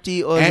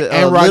draftee. Or is And, it,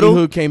 and Rodney Little?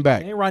 Hood came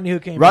back. And Rodney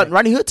Hood came back.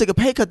 Rodney Hood took a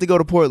pay cut to go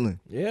to Portland.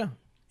 Yeah.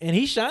 And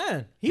he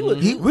shined. He was.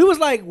 We was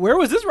like, where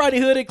was this Rodney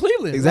Hood in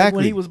Cleveland? Like, Exactly.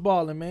 when he was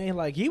balling, man.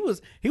 Like he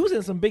was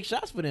in some big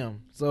shots for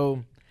them.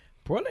 So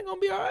Portland gonna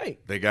be all right.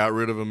 They got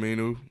rid of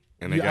Aminu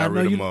and they Yeah, I got know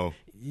rid of you- Mo.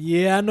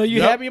 Yeah, I know you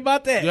Yep. happy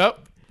about that. Yep.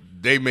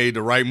 They made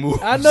the right move.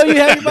 I know you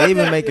happy about that. They've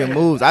been making Yeah.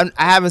 moves. I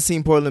haven't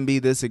seen Portland be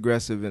this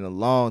aggressive in a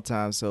long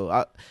time.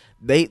 So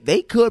they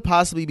could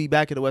possibly be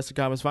back in the Western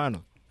Conference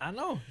Final. I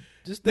know.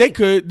 Just They think.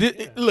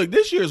 could. Look,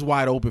 this year is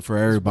wide open for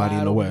everybody wide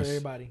in the open for West.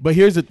 everybody. But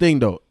here's the thing,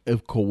 though.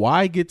 If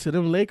Kawhi get to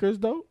them Lakers,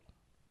 though,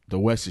 the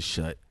West is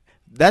shut.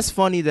 That's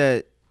funny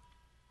that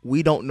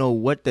we don't know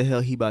what the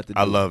hell he about to do.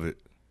 I love it.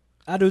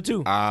 I do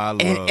too. I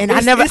love And it. I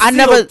It's never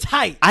sealed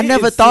tight. I It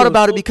never is thought sealed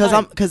about it so because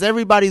tight. because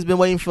everybody's been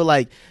waiting for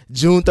like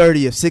June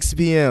 30th, 6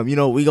 p.m. You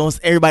know, we gonna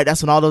everybody.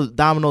 That's when all those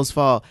dominoes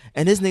fall.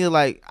 And this nigga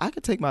like, I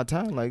could take my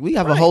time. Like we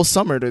have a whole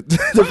summer to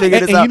figure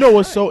And this out. you know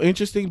what's so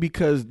interesting?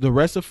 Because the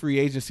rest of free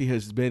agency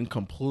has been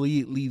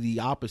completely the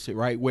opposite,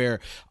 right? Where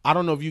I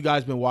don't know if you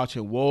guys been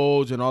watching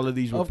Woj and all of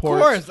these Of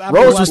reports. course. I've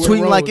Rose been was watching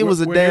tweeting like it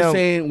was a Where they're damn.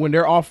 saying when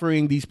they're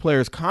offering these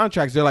players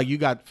contracts, they're like, you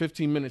got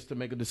 15 minutes to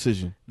make a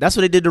decision. That's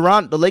what they did to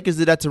Rondo. The Lakers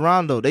did that to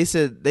Rondo. They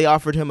said they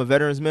offered him a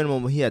veteran's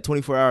minimum when he had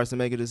 24 hours to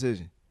make a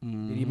decision.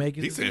 Did he make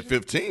his He said decision?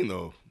 15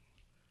 though.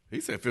 He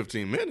said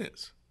 15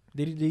 minutes.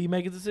 Did he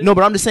make his decision? No,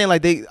 but I'm just saying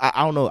like I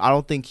don't know. I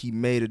don't think he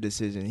made a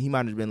decision. He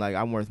might have been like,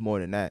 I'm worth more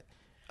than that.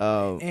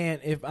 And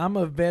if I'm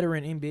a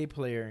veteran NBA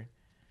player,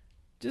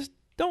 just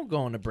don't go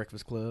on the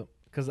Breakfast Club.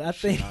 Because I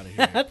think outta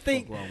here. I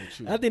think Fuck wrong with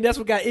you. I think that's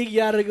what got Iggy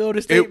out of the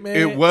Golden State, man.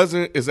 It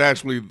wasn't. It's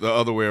actually the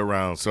other way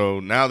around. So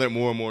now that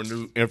more and more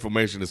new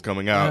information is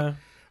coming out,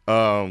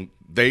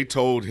 they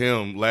told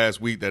him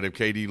last week that if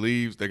KD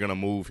leaves, they're gonna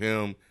move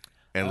him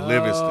and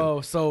Livingston. Oh,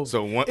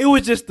 so one, it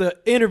was just the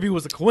interview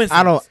was a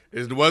coincidence.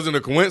 It wasn't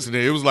a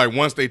coincidence. It was like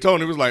once they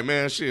told him, it was like,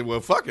 man, shit. Well,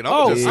 fuck it.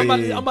 I'm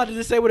about to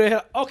just say what the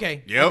hell.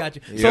 Okay, Yep. I got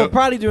you. So Yep.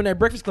 probably during that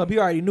Breakfast Club, he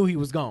already knew he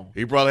was gone.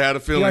 He probably had a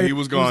feeling he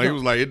was gone. He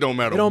was like, it don't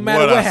matter. What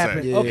I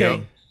happened. say. Yeah. Okay,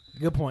 Yep.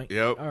 good point.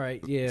 Yep. All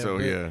right, yeah. So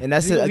yeah, And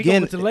that's He it. gonna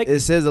Again, to the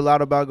Lakers. it says a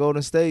lot about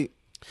Golden State.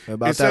 About It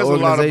that says a lot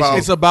organization. about-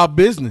 It's about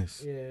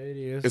business. Yeah, it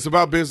is. it's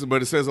about business,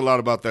 but it says a lot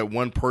about that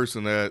one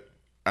person that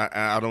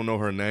I don't know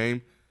her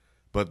name,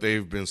 but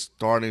they've been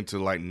starting to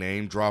like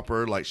name drop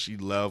her. Like she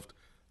left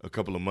a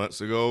couple of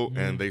months ago,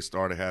 and they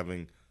started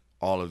having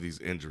all of these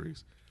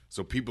injuries.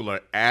 So people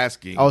are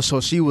asking. Oh, so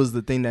she was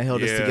the thing that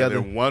held us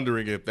together. They're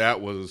wondering if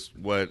that was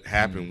what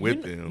happened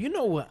with them. You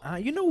know what?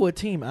 You know what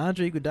team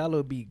Andre Iguodala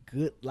would be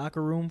good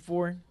locker room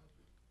for?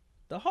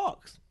 The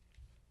Hawks.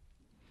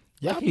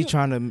 Y'all Like be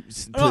trying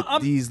to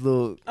put these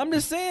little I'm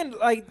just saying,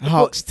 like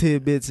Hawks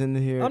tidbits in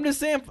here. I'm just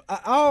saying,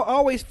 I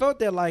always felt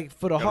that, like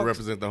for the Gotta Hawks.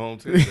 represent the home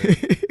team.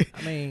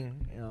 I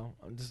mean, you know,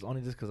 just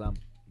because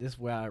this is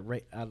where I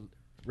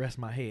rest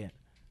my head.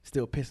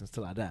 Still Pistons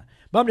till I die.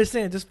 But I'm just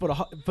saying, just for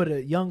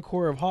the young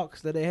core of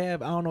Hawks that they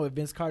have, I don't know if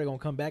Vince Carter gonna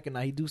come back, and now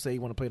he do say he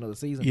want to play another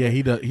season. Yeah,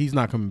 he does. He's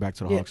not coming back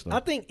to the Hawks though.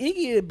 I think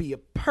Iggy would be a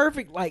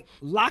perfect like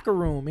locker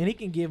room, and he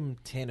can give him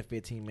 10 to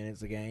 15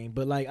 minutes a game.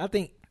 But like I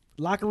think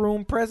locker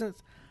room presence,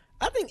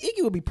 I think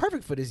Iggy would be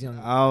perfect for this young.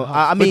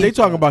 I But mean, they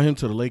talking about him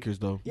to the Lakers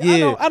though.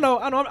 Yeah. I know.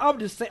 I'm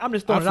just saying. I'm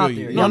just throwing it I out feel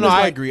there. you. You No, know,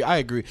 I like- agree. I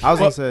agree. I was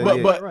gonna say, but,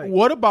 yeah. but Right.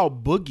 what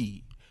about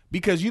Boogie?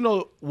 Because you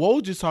know,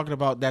 Woj just talking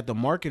about that the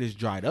market is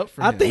dried up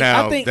for I him. think-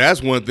 Now think-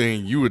 that's one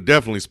thing you were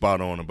definitely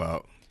spot on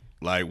about.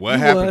 Like what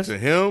He happened was. to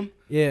him.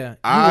 Yeah,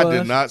 I he did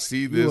was. not see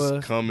He this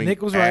was. coming.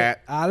 Nick was right.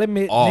 at I'll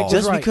admit, all. Nick was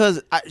just right.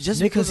 because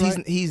Nick was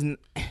right.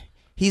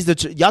 he's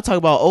the y'all talk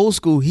about old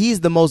school.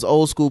 He's the most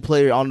old school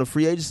player on the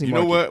free agency You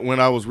market. know what?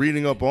 When I was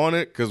reading up on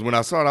it, because when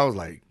I saw it, I was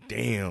like,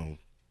 damn.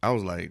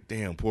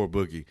 Poor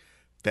Boogie.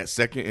 That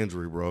second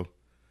injury, bro.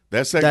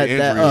 That second That-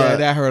 injury. yeah,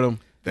 that hurt him.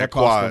 that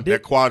cost quad. him.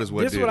 That quad is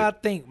what This did is what it. I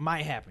think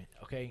might happen.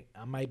 Okay,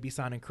 I might be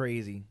sounding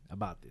crazy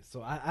about this.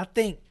 So I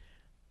think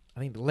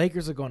the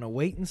Lakers are going to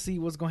wait and see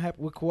what's going to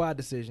happen with Kawhi's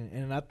decision.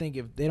 And I think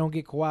if they don't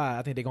get Kawhi,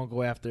 I think they're going to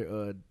go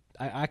after.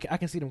 I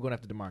can see them going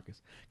after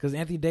DeMarcus because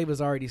Anthony Davis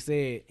already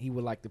said he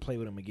would like to play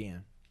with him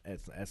again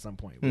at some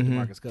point with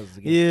DeMarcus Cousins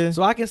again. Yeah.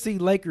 So I can see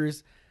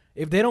Lakers.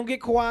 If they don't get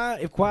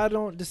Kawhi, if Kawhi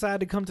don't decide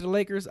to come to the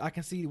Lakers, I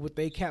can see with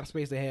their cap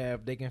space they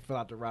have, they can fill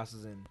out the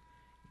rosters and.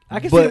 I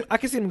can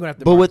see them going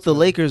after. But with DeMarcus the Cousins.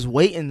 Lakers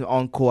waiting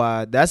on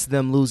Kawhi, that's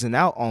them losing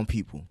out on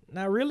people.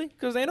 Not really,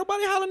 because ain't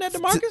nobody holding at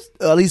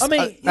DeMarcus. At least, I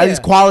mean, at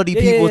least quality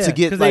people to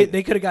get. 'Cause Like,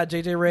 they could have got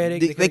JJ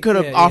Redick. they could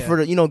have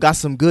offered, got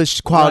some good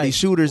quality Right,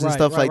 shooters and right,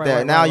 stuff right, like that.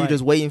 right, Now right, you're right.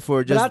 just waiting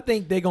for But I just.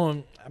 think they're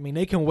going. I mean,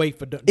 they can wait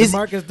for Is-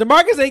 DeMarcus.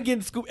 DeMarcus ain't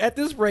getting scooped at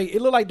this rate.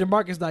 It looked like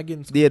DeMarcus not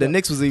getting scooped. Yeah, the up.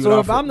 Knicks was even So offer,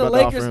 if I'm the about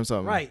to offer Lakers, him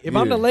something. right? If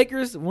I'm Yeah. the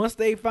Lakers, once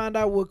they find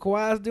out what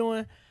Kawhi's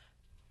doing,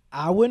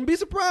 I wouldn't be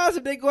surprised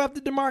if they go after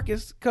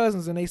DeMarcus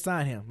Cousins and they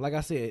sign him. Like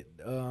I said,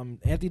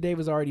 Anthony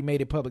Davis already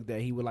made it public that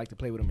he would like to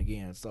play with him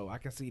again. So I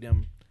can see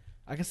them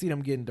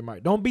getting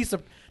DeMarcus. Don't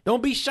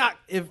be shocked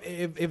if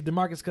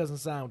DeMarcus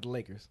Cousins signed with the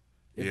Lakers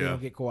if they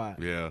don't get Kawhi.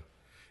 Yeah.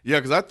 Yeah,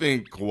 because I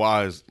think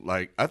Kawhi is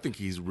I think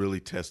he's really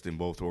testing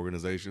both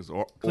organizations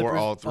or Clippers,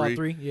 all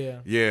three. Yeah.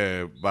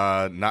 Yeah,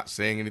 by not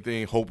saying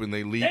anything, hoping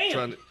they leak,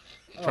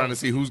 trying to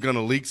see who's going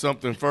to leak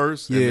something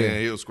first, and Yeah.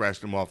 then he'll scratch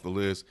them off the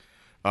list.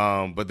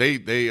 But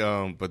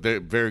they're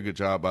very good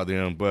job by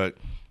them. But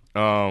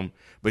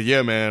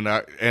yeah, man,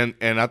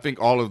 I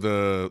think all of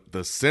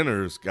the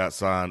centers got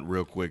signed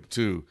real quick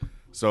too.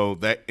 So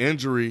that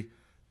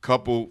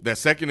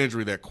second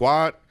injury, that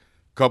quad,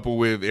 coupled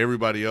with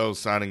everybody else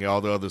signing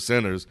all the other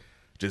centers,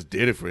 just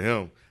did it for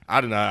him.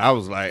 I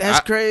was like,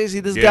 That's crazy.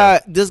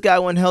 This guy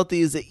went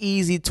healthy is an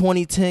easy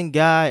 2010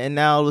 guy, and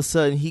now all of a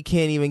sudden he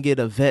can't even get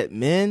a vet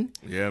min.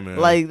 Yeah, man.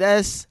 Like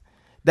that's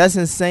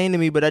insane to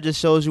me. But that just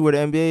shows you where the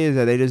NBA is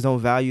at. They just don't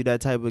value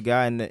that type of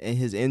guy, and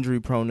his injury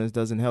proneness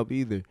doesn't help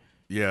either.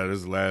 Yeah,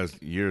 this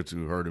last year or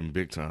two hurt him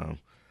big time.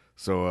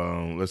 So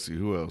let's see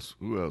who else.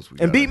 We And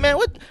got beat man,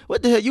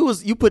 what the hell?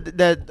 You put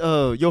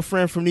that your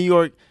friend from New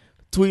York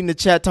tweeting the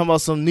chat talking about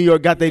some New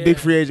York got their big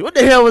free agent. What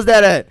the hell was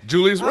that at?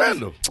 Julius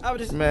Randle. I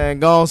was just, Man,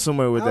 go on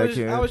somewhere with I that was-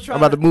 kid. I was I'm trying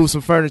about to to- move some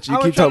furniture. You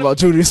I was keep talking trying to- about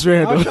Julius I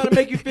was Randle. trying to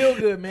make you feel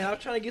good, man. I was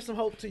trying to get some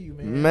hope to you,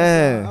 man.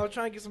 Man. I was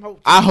trying to get some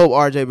hope. I hope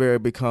RJ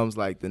Barrett becomes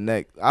like the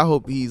next. I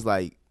hope he's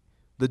like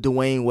the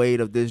Dwayne Wade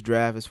of this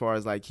draft as far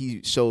as like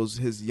he shows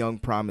his young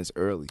promise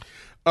early.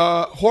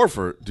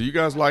 Horford. Do you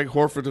guys like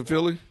Horford to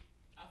Philly?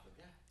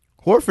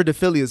 Horford to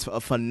Philly is a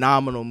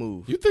phenomenal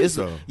move. You think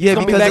so? Yeah,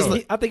 Gonna be because back- it's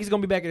like, I think he's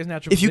gonna be back at his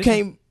natural. if you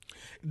position. can't,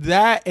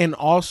 That and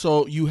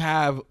also you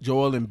have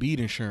Joel Embiid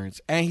insurance,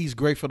 and he's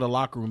great for the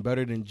locker room,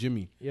 better than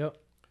Jimmy. Yep.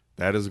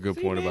 That is a good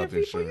point See, man, about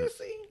the people, insurance.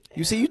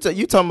 you see,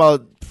 you talking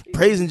about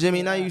praising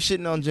Jimmy. Now you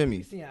shitting on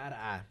Jimmy. See eye to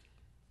eye.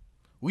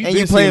 We've And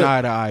been you play- seeing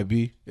eye to eye,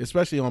 B,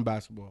 especially on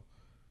basketball.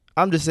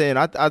 I'm just saying.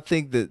 I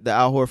think that the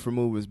Al Horford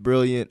move is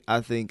brilliant.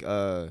 I think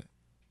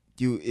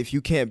if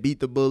you can't beat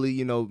the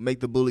bully, make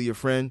the bully your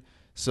friend.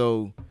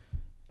 So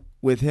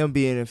with him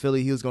being in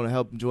Philly, he was going to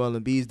help Joel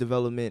Embiid's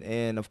development,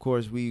 and of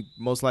course,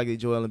 most likely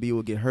Joel Embiid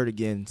will get hurt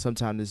again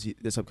sometime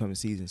this upcoming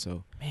season.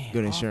 So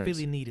good insurance. All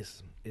Philly need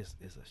is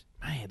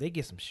man. They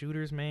get some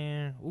shooters,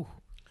 man. Ooh.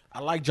 I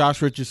like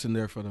Josh Richardson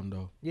there for them,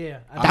 though. Yeah,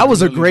 That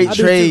was a great I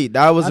do trade. too.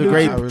 That was I a do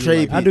great too. I really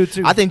trade. like I do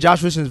too. I think Josh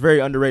Richardson is very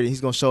underrated. He's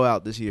going to show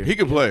out this year. He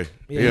can play.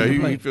 Yeah, he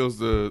can play. He feels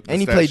the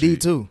And he stat played D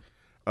sheet. too.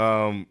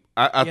 I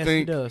Yes, he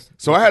think does.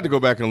 so. I had to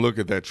go back and look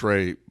at that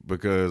trade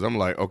because I'm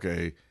like,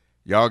 okay,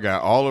 y'all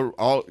got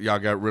y'all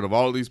got rid of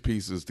all of these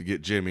pieces to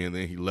get Jimmy, and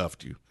then he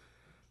left you,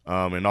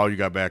 and all you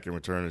got back in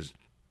return is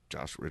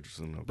Josh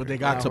Richardson. Okay. But they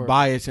got Wow.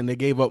 Tobias, and they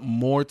gave up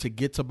more to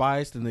get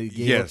Tobias than they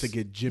gave up to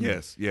get Jimmy.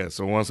 Yes.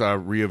 So once I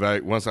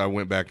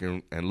went back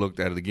and looked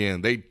at it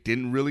again, they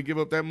didn't really give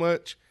up that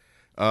much.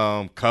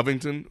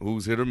 Covington,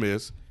 who's hit or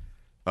miss.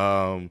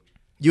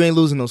 You ain't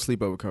losing no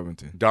sleep over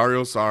Covington.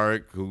 Dario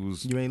Saric,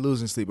 who's You ain't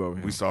losing sleep over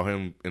him. we saw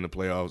him in the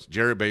playoffs.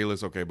 Jared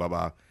Bayless, okay,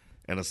 bye-bye.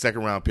 And a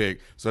second-round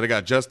pick. So they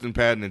got Justin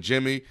Patton and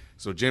Jimmy.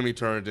 So Jimmy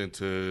turned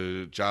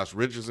into Josh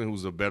Richardson,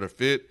 who's a better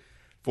fit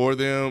for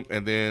them.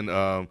 And then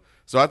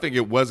so I think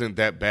it wasn't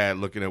that bad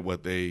looking at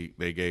what they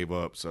gave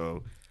up.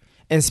 So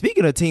And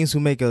speaking of teams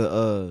who make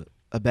a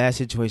bad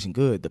situation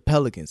good, the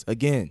Pelicans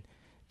again.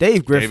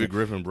 David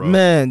Griffin, bro.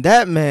 Man,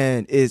 that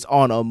man is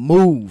on a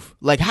move.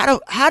 Like how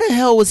the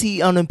hell was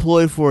he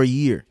unemployed for a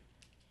year?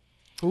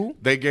 Who?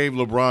 They gave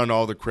LeBron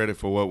all the credit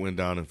for what went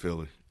down in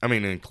Philly. I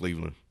mean, in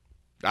Cleveland.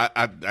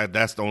 I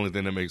that's the only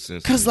thing that makes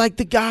sense. Because like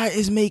the guy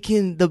is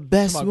making the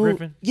best About move.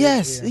 Griffin?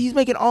 Yes, Yeah. he's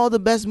making all the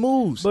best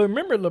moves. But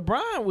remember,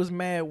 LeBron was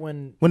mad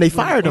when When they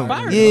fired him.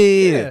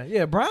 Yeah.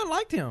 Yeah. Brian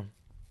liked him.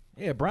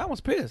 Yeah, Brian was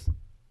pissed.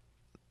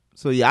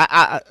 So yeah,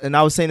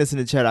 I was saying this in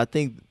the chat. I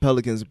think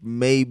Pelicans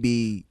may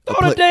be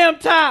Throw the damn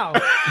towel.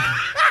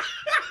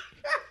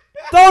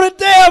 Throw the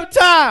damn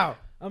towel.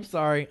 I'm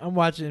sorry. I'm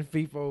watching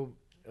FIFO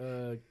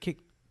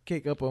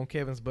kick up on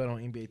Kevin's butt on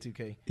NBA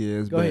 2K. Yeah,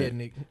 it's Go bad. ahead,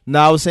 Nick. No,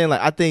 I was saying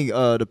like I think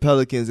the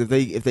Pelicans if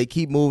they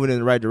keep moving in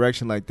the right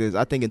direction like this,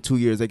 I think in 2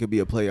 years they could be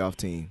a playoff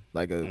team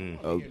like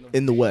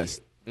in the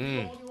West.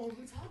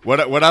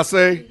 What I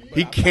say?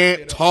 He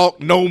can't talk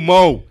no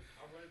more.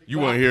 You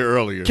weren't here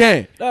earlier.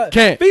 Can't.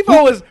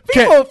 FIFO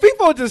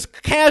just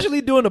casually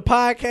doing a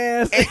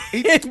podcast.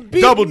 He and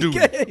beating double duty.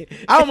 K.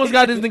 I almost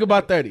got this nigga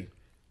about 30.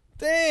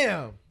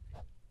 Damn.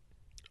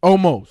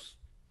 Almost.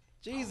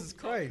 Jesus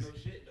Christ.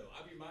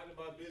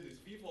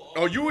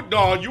 Oh, you were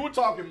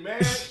talking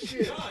mad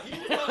shit. The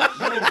whole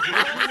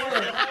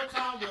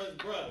time was,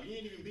 bro, you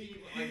ain't even beat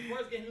me. Like,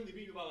 first game, he only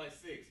beat me by like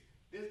 6.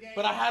 This game,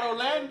 But I had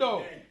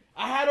Orlando.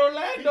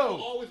 People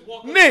always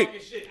walk up Nick,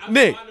 talking shit. I'm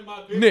Nick, minding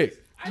my business.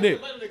 I Nick.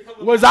 ain't letting them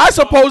come Was up I and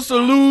talk supposed to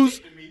about lose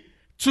shit to me.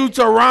 to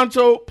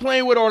Toronto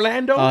playing with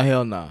Orlando? Oh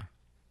hell nah.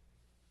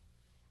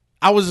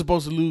 I was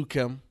supposed to lose,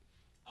 Kim.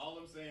 All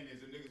I'm saying is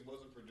the niggas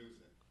wasn't producing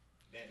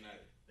that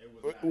night. They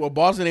was not. Well,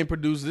 Boston ain't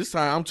produced this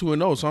time. I'm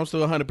 2-0, so I'm still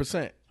 100%. I don't know what's up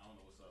with it.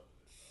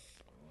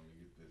 Let me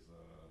get this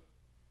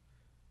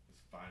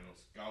final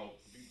scout.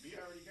 B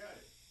already got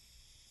it.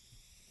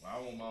 Well, I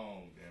want my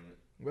own, damn it.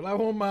 Well, I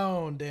want my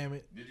own, damn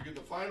it. Did you get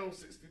the final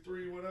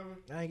 63 whatever?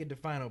 I ain't get the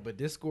final, but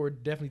this score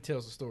definitely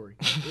tells the story.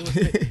 It was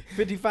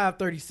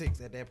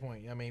 55-36 at that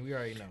point. I mean, we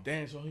already know.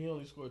 Damn, so he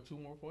only scored 2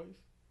 more points?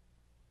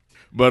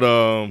 But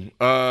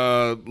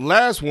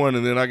last one,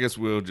 and then I guess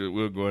we'll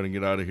go ahead and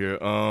get out of here.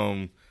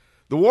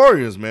 The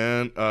Warriors,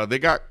 man, they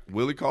got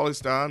Willie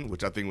Cauley-Stein,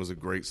 which I think was a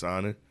great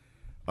signing.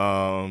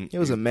 It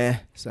was a meh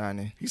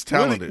signing. He's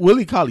talented.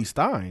 Willie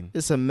Cauley-Stein.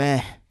 It's a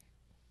meh.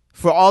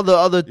 For all the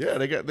other Yeah,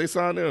 they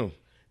signed him.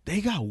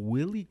 They got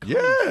Willie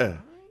Cauley-Stein? Yeah,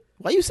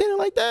 why you saying it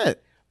like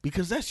that?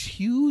 Because that's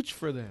huge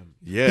for them.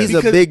 yeah. He's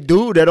a big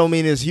dude. That don't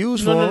mean it's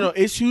huge for him. No.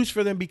 It's huge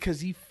for them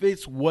because he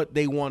fits what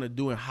they want to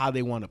do and how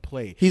they want to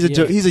play. He's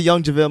a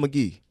young JaVale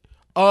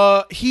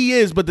McGee. He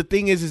is, but the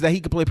thing is that he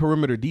can play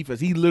perimeter defense.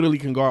 He literally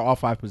can guard all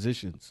 5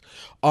 positions.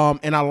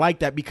 And I like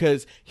that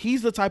because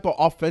he's the type of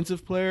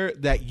offensive player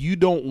that you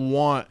don't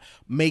want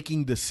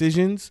making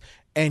decisions,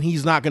 and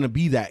he's not going to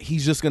be that.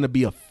 He's just going to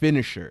be a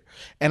finisher.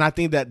 And I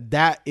think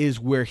that is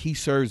where he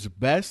serves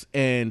best.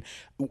 And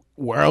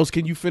where else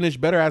can you finish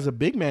better as a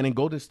big man in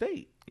Golden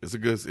State? It's a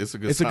good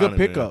Good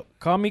pickup.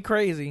 Call me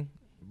crazy,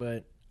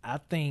 but I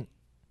think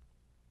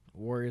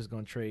Warriors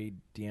going to trade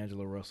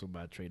D'Angelo Russell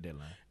by trade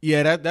deadline.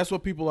 Yeah, that's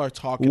what people are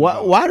talking Why,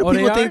 about. why do Oh, they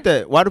people are? think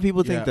that? Why do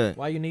people think Yeah. that?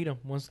 Why you need him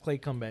once Clay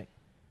come back?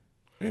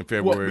 In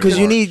February. Because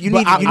you need.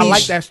 But I you need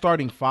like that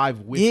starting 5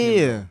 with him.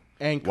 Yeah,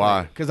 And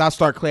Why? Because I'll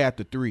start Clay at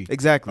the 3.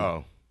 exactly.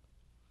 Oh,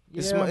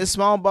 It's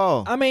small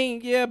ball. I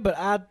mean, yeah, but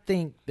I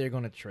think they're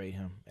going to trade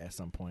him at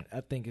some point.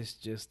 I think it's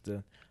just,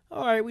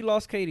 all right, we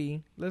lost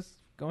KD. Let's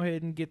go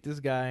ahead and get this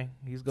guy.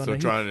 He's going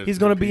he's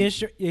going to be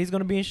he's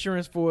going to be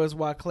insurance for us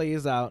while Clay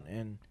is out.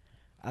 And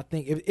I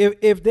think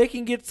if they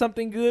can get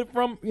something good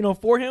from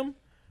for him,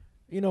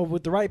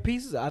 with the right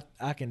pieces,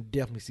 I can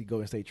definitely see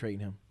Golden State trading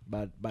him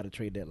by the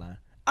trade deadline.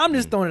 I'm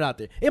just throwing it out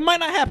there. It might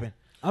not happen.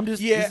 I'm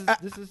just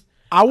this is.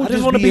 I would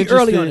just want to be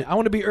early on it. I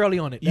want to be early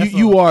on it.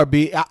 You are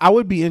B. I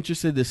would be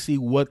interested to see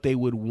what they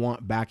would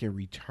want back in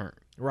return.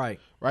 Right,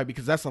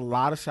 because that's a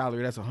lot of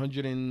salary. That's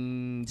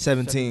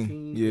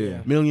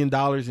 $117 million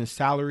in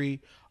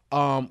salary.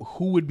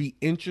 Who would be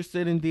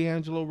interested in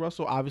D'Angelo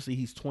Russell? Obviously,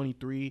 he's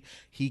 23.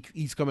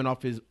 He's coming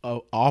off of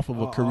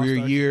a career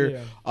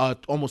year,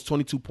 almost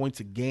 22 points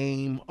a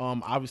game.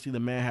 Obviously,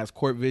 the man has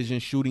court vision,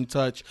 shooting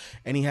touch,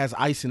 and he has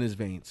ice in his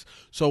veins.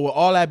 So, with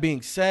all that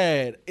being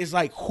said, it's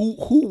like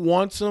who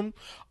wants him?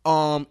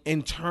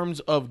 In terms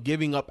of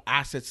giving up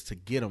assets to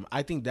get him,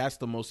 I think that's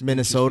the most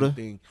Minnesota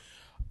interesting thing.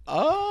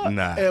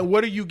 Nah. And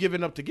what are you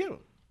giving up to get him?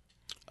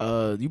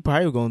 You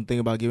probably gonna think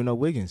about giving up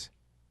Wiggins.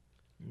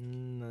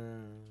 Nah.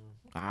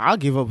 I'll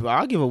give up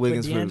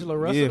Wiggins for D'Angelo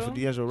Russell. for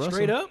D'Angelo Russell.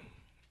 Straight up.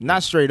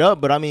 Not straight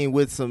up, but I mean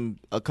with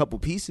a couple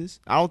pieces.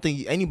 I don't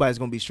think anybody's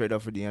gonna be straight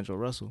up for D'Angelo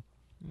Russell.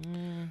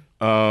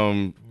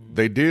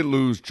 They did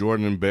lose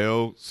Jordan and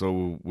Bell,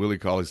 so Willie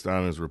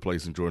Cauley-Stein is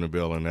replacing Jordan and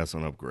Bell, and that's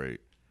an upgrade.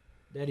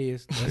 That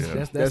is.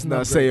 That's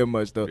not saying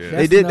much though.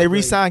 Yeah. They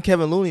re-signed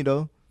Kevin Looney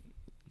though.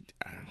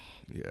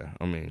 Yeah,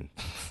 I mean,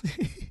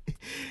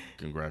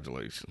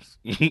 congratulations.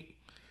 You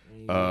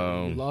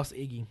lost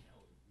Iggy.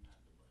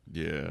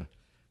 Yeah,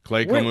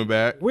 Clay coming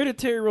back. Where did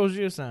Terry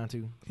Rozier sign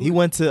to? He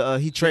went to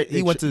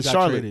he went to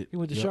Charlotte. Traded. He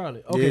went to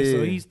Charlotte. Okay,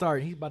 so Yeah. he's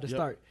starting. He's about to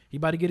start. He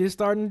about to get his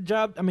starting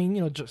job. I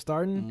mean,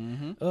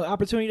 starting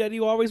opportunity that he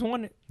always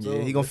wanted. So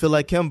Yeah, he gonna feel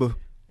like Kemba.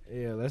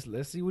 Yeah,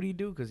 let's see what he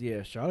do because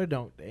Charlotte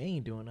they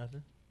ain't doing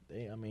nothing.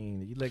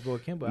 You let go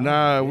of Kemba.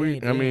 Nah, we're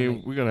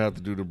gonna have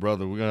to do the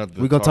brother. We're gonna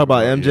talk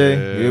about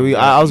MJ. Yeah,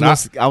 I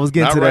was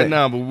getting not to right that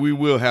now, but we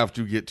will have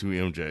to get to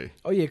MJ.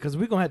 Oh yeah, because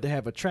we're gonna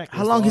have a track.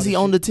 How long has he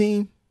owned the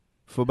team?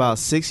 For about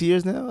 6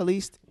 years now, at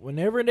least.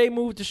 Whenever they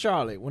moved to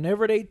Charlotte,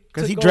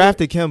 because he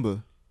drafted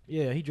Kemba.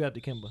 Yeah, he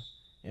drafted Kemba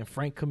and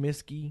Frank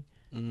Kaminsky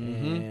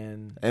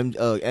and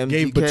MGK.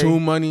 Gave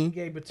Batum money.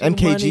 MKG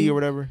money. or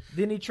whatever.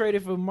 Then he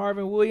traded for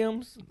Marvin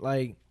Williams.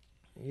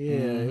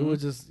 It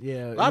was just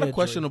a lot of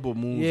questionable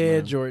moves. Yeah,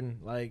 man. Jordan.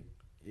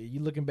 You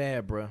looking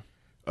bad, bro.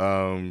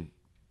 Damn,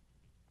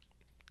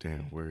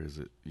 where is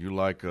it? You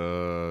like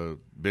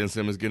Ben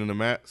Simmons getting the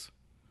mats?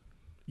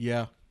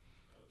 Yeah.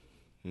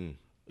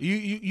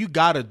 You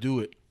gotta do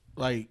it.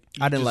 I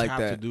didn't like have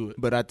that. To do it.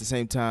 But at the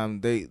same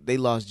time, they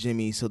lost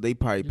Jimmy, so they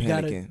probably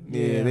panicking.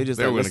 They just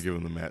they were gonna give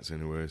him the mats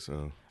anyway.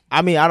 So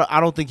I mean, I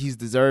don't think he's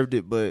deserved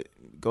it, but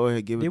go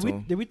ahead, give it to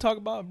him. Did we talk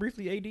about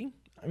briefly AD?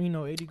 AD.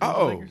 Lakers.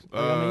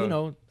 I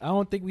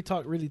don't think we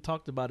really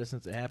talked about it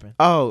since it happened.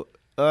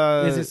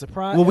 Is it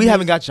surprising? Well, we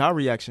haven't got y'all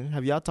reaction.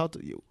 Have y'all talked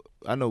to you?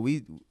 I know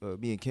me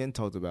and Ken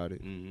talked about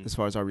it as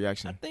far as our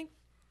reaction. I think.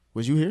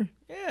 Was you here?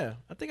 Yeah,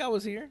 I think I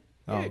was here.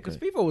 Yeah, because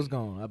okay. FIFO was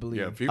gone, I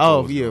believe. Yeah, FIFO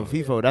Oh, was yeah, gone.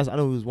 FIFO. I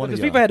know he was one of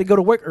Because y'all. FIFO had to go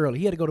to work early.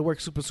 He had to go to work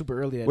super, super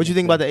early. What you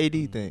think about the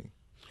AD thing?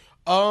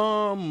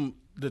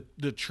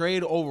 The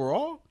trade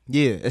overall.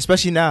 Yeah,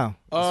 especially now.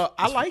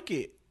 I like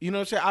it. You know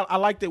what I'm saying? I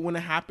liked it when it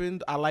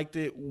happened. I liked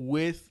it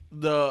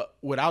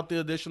without the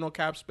additional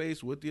cap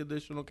space, with the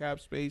additional cap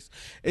space.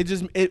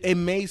 It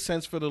made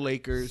sense for the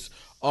Lakers.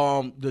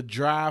 The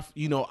draft,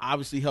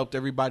 obviously helped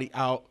everybody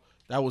out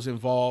that was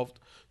involved.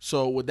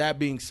 So with that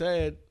being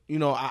said,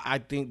 I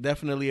think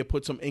definitely it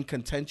puts them in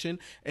contention.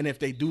 And if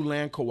they do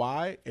land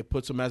Kawhi, it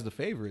puts them as the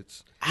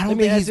favorites. I don't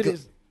think he's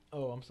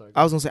I'm sorry.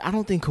 I was gonna say I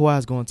don't think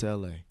Kawhi's going to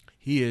LA.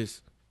 He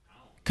is.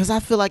 Cause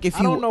I feel like if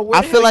he, don't know where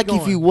I the feel hell like he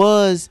if he going.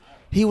 was,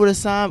 he would have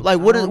signed. Like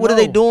what don't are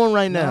they know. doing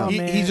right now? No,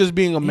 man. He's just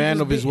being a He man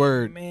just of his be-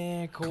 word.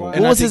 Man, Cool. Kawhi.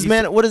 And What I was think his he's-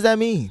 man? What does that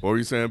mean? What were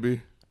you saying,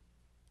 B?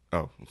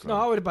 Oh, I'm sorry.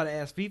 No, I was about to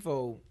ask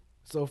FIFO.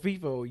 So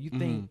FIFO, you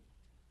think?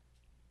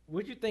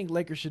 What do you think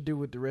Lakers should do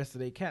with the rest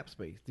of their cap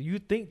space? Do you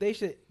think they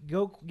should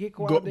go get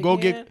Kawhi? if they Go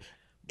can?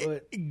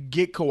 But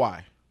get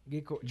Kawhi.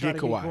 try to Kawhi. get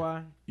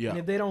Kawhi. Yeah. And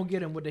if they don't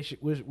get him, what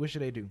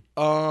should they do?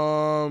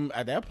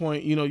 At that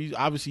point, you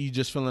obviously you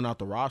just filling out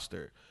the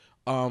roster.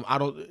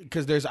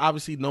 Because there's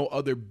obviously no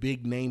other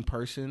big name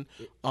person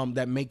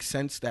that makes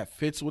sense that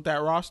fits with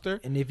that roster.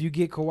 And if you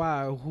get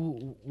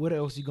Kawhi, what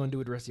else you gonna do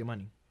with the rest of your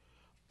money?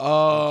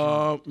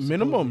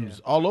 Minimums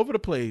all over the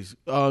place.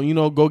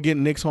 Go get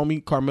Knicks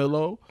homie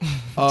Carmelo,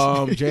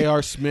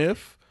 J.R.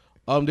 Smith.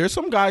 There's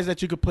some guys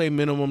that you could play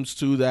minimums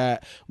to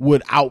that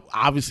would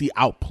obviously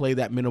outplay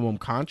that minimum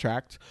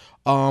contract.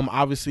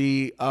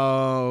 Obviously,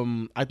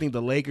 I think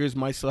the Lakers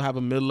might still have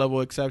a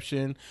mid-level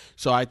exception.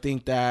 So I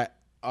think that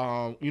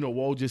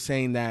Woj just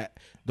saying that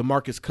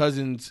DeMarcus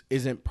Cousins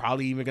isn't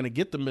probably even going to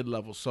get the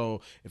mid-level.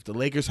 So if the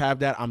Lakers have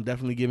that, I'm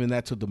definitely giving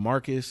that to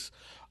DeMarcus.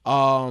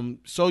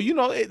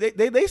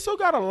 They still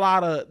got a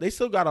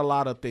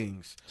lot of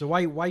things. So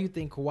why you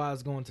think Kawhi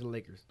is going to the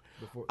Lakers?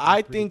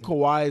 I think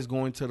Kawhi is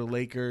going to the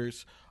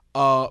Lakers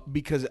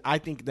because I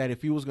think that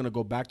if he was going to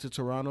go back to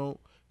Toronto,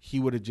 he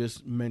would have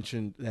just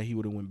mentioned that he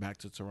would have went back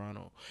to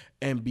Toronto.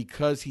 And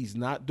because he's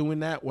not doing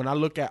that, when I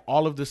look at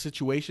all of the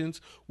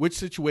situations, which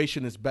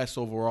situation is best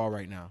overall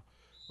right now,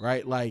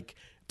 right? Like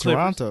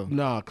Toronto.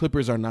 No,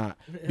 Clippers are not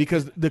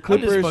because the I'm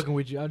Clippers. just fucking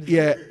with you.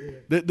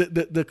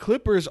 The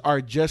Clippers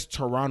are just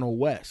Toronto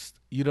West.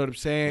 You know what I'm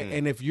saying?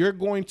 And if you're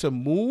going to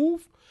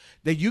move,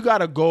 then you got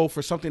to go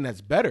for something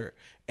that's better.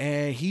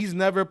 And he's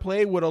never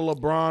played with a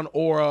LeBron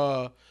or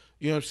a,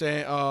 you know what I'm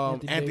saying,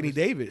 Anthony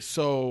Davis.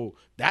 So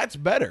that's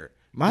better.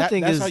 My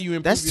thing that's is how you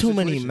improve that's your too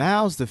many situation.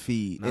 mouths to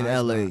feed in Nah,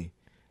 it's LA. not.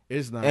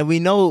 It's not. And we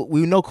know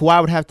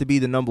Kawhi would have to be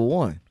the number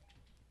one.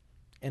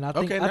 And I Okay,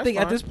 think that's at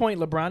fine. this point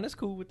LeBron is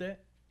cool with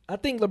that. I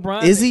think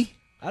LeBron Is he?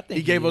 I think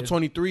he gave up is.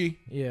 23.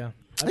 Yeah,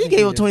 I He think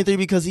gave up is. 23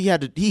 because he had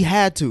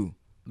to.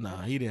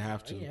 Nah, he didn't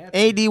have to.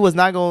 AD was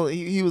not going.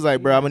 He was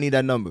like, bro, I'm gonna need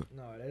that number.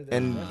 No,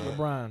 And- that's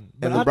LeBron. And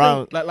But I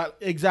LeBron, Like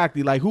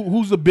exactly. Like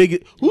who's the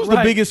biggest? Who's the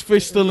Right. biggest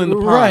fish still in the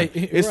pond? Right,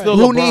 It's right. still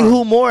who LeBron. need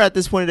who more at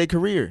this point in their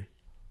career?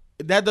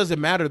 That doesn't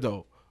matter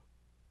though.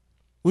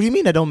 What do you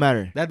mean that don't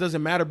matter? That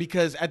doesn't matter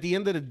because at the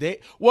end of the day,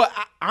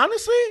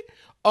 honestly,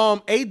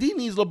 AD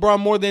needs LeBron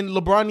more than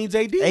LeBron needs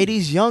AD.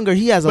 AD's younger.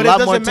 He has a But it lot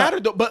more doesn't time. matter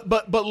though.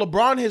 But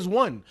LeBron has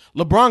won.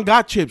 LeBron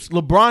got chips.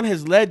 LeBron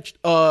has led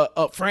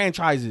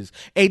franchises.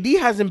 AD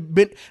hasn't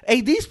been.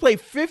 AD's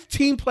played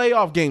 15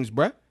 playoff games,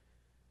 bruh.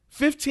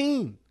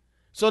 15.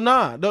 So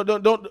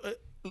don't.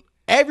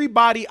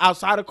 Everybody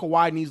outside of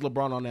Kawhi needs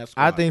LeBron on that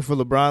squad. I think for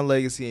LeBron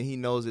legacy, and he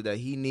knows it, that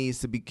he needs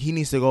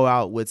to go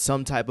out with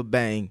some type of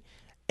bang,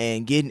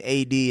 and getting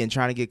AD and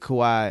trying to get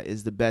Kawhi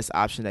is the best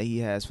option that he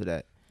has for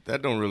that.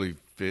 That don't really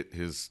fit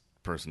his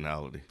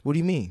personality. What do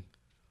you mean?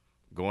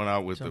 Going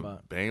out with Talking the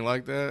about- bang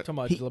like that Talking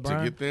about He- to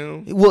LeBron. get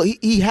them. Well,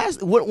 he has.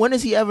 When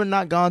has he ever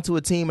not gone to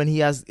a team and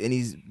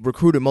he's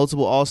recruited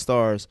multiple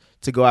All-Stars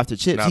to go after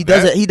chips? Now He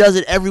does that- it. He does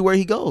it everywhere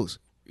he goes.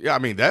 Yeah, I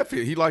mean that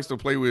fit. He likes to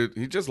play with.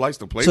 He just likes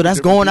to play. So with that's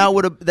different going out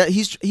people. with a that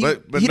he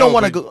But he no, don't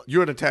want to but go.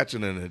 You're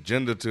attaching an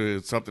agenda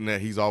to something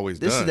that he's always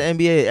This done. is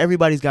the NBA.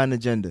 Everybody's got an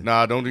agenda.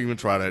 Nah, don't even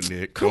try that,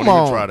 Nick. Come don't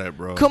on, even try that,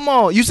 bro. Come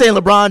on, you saying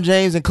LeBron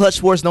James and Clutch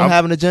Sports don't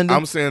have an agenda?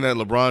 I'm saying that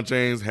LeBron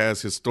James has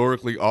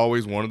historically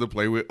always wanted to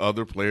play with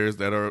other players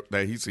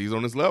that he sees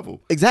on his level.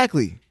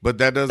 Exactly. But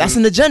that doesn't. That's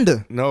an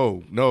agenda.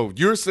 No.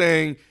 You're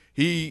saying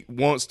he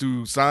wants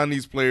to sign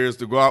these players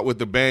to go out with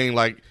the bang,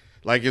 like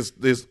it's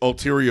this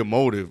ulterior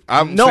motive.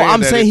 I'm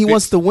saying he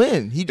wants to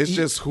win. It's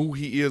just who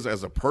he is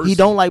as a person. He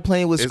don't like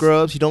playing with It's-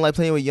 scrubs. He don't like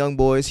playing with young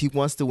boys. He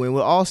wants to win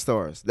with all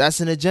stars.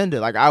 That's an agenda.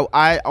 Like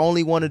I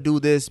only want to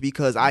do this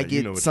because I you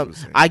get know what you some. were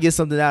saying. I get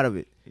something out of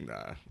it. Nah, you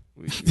know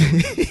what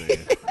you're saying.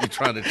 You're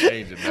trying to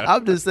change it now.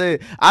 I'm just saying.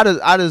 I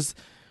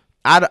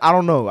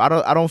don't know.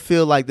 I don't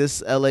feel like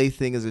this LA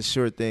thing is a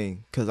sure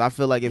thing because I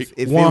feel like if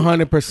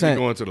 100%. He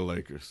going to the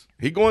Lakers.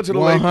 He going to the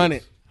 100.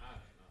 Lakers.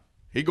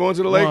 He going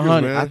to the Lakers,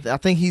 100. man. I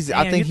think he's.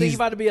 I Damn, think you think he's. he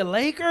about to be a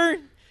Laker?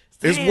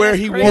 It's Damn, where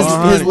that's he crazy. wants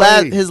to His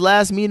play. his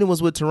last meeting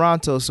was with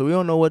Toronto, so we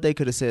don't know what they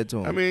could have said to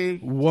him. I mean,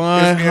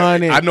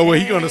 100. I know what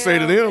he's going to say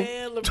to them.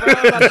 Man,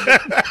 LeBron about to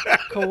be,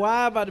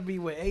 Kawhi about to be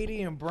with AD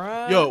and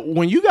Bron. Yo,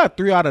 when you got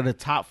 3 out of the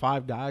top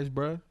 5 guys,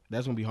 bro,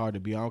 that's gonna be hard to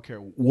beat. I don't care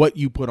what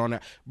you put on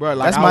that, bro.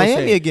 Like That's I was Miami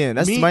saying, again.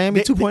 That's Miami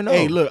 2.0.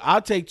 Hey, look,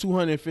 I'll take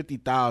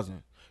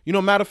 250,000. You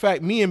know, matter of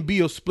fact, me and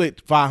B will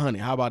split 500.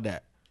 How about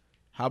that?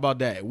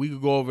 We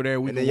could go over there.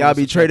 and then y'all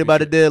be traded by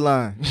the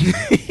deadline.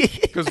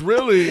 Because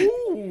really,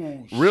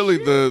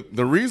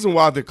 the reason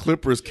why the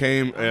Clippers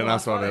came, and I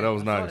saw that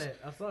was nice.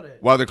 I saw that.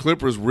 Why the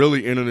Clippers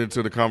really entered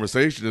into the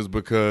conversation is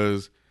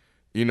because,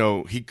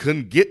 he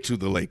couldn't get to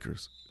the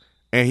Lakers,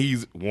 and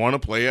he's want to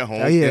play at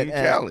home in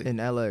Cali. in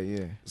LA,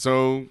 yeah.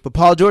 So But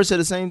Paul George said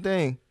the same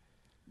thing.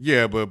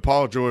 yeah, but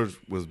Paul George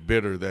was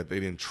bitter that they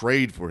didn't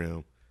trade for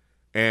him,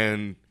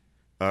 and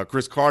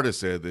Chris Carter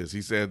said this.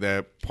 He said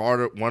that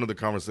one of the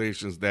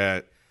conversations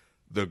that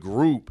the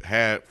group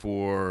had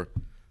for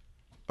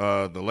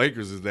the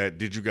Lakers is that,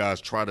 did you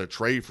guys try to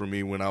trade for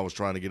me when I was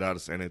trying to get out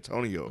of San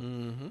Antonio?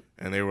 Mm-hmm.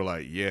 And they were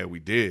like, yeah, we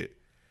did.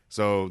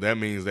 So that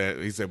means that,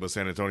 he said, but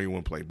San Antonio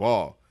wouldn't play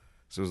ball.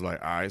 So it was like,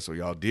 all right, so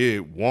y'all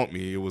did want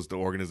me. It was the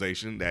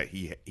organization that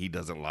he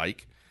doesn't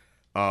like.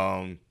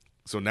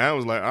 So now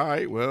it's like, all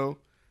right, well,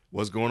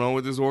 what's going on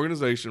with this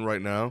organization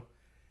right now?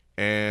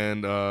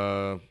 And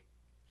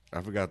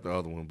I forgot the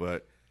other one,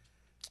 but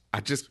I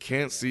just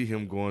can't see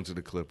him going to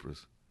the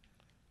Clippers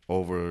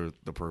over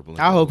the purple.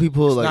 And I hope he It's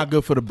pull not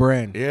good for the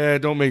brand. Yeah, it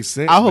don't make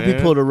sense. I hope he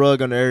man. pulled the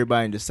rug under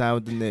everybody and just sign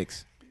with the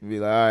Knicks. Be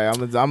like,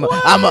 all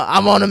right,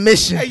 I'm on a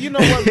mission. Hey, you know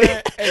what,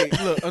 man? Hey,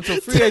 look, until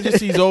free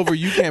agency's over,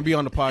 you can't be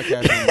on the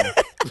podcast anymore.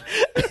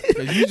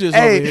 'Cause you just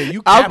over here,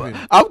 you capping.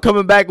 I'm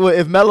coming back with,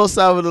 if Melo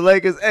signed with the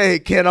Lakers, hey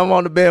Ken, I'm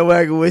on the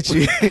bandwagon with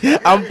you.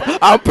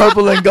 I'm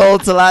purple and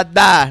gold till I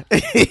die.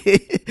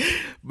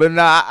 But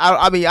nah,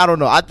 I mean I don't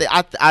know.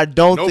 I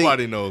don't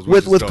Nobody think knows.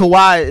 with which is dope.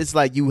 Kawhi, it's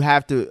like you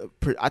have to.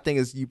 I think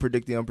it's you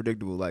predict the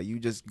unpredictable. Like you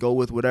just go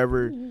with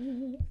whatever.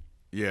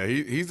 Yeah,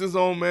 he's his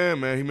own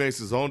man. He makes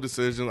his own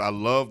decisions. I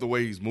love the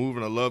way he's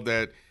moving. I love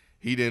that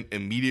he didn't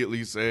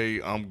immediately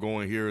say, I'm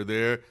going here or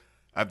there.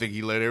 I think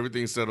he let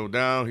everything settle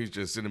down. He's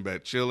just sitting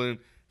back chilling,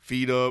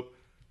 feet up,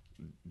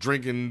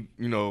 drinking,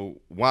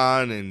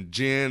 wine and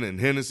gin and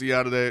Hennessy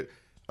out of that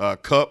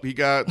cup he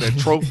got, that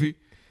trophy.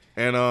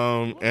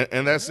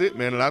 And that's it,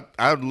 man. And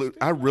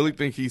I really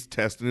think he's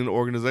testing in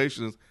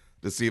organizations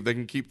to see if they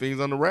can keep things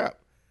under wrap.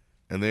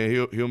 And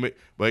then he'll make.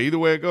 But either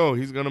way it go,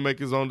 he's gonna make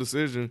his own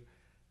decision,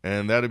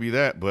 and that'll be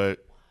that.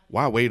 But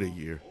why wait a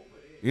year?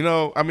 You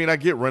know, I mean, I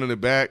get running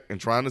it back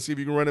and trying to see if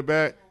you can run it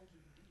back,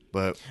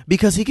 but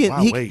because he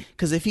can. Wait?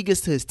 Because if he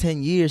gets to his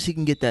 10 years, he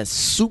can get that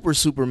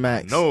super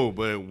max. No,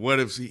 but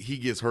what if he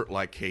gets hurt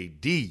like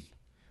KD?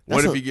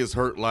 What if he gets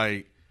hurt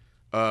like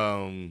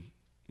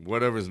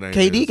whatever his name is?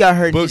 KD got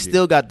hurt, and he Boogie.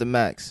 still got the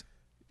max.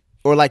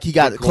 Or like he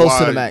got close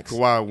to the max.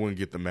 Kawhi wouldn't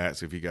get the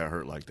max if he got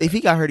hurt like that. If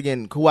he got hurt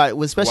again,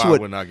 Kawhi, especially Kawhi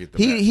with, would not get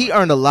the max. he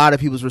earned a lot of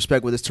people's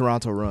respect with his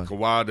Toronto run.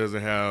 Kawhi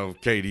doesn't have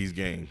KD's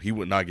game. He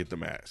would not get the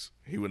max.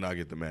 He would not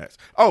get the max.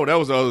 Oh, that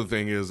was the other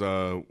thing is,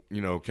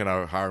 can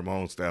I hire my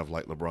own staff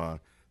like LeBron?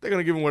 They're going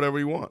to give him whatever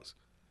he wants.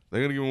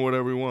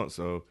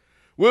 So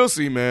we'll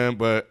see, man.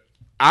 But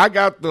I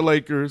got the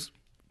Lakers.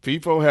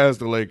 FIFO has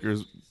the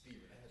Lakers.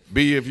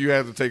 B, if you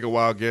had to take a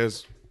wild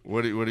guess,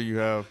 what do you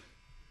have?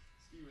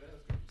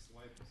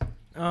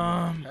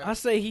 I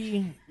say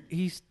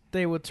he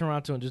stay with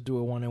Toronto and just do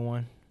a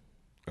 1-1.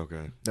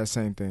 Okay. That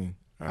same thing.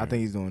 I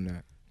think he's doing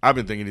that. I've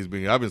been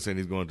saying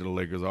he's going to the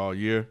Lakers all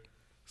year.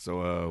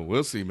 So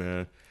we'll see,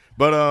 man.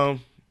 But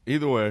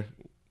either way,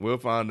 we'll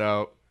find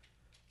out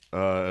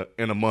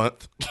in a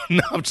month.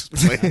 No, I'm just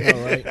playing.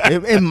 All right.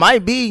 It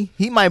might be.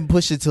 He might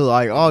push it till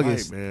like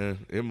August. It might,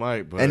 man. It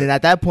might. But And then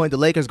at that point, the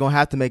Lakers going to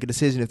have to make a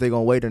decision if they're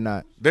going to wait or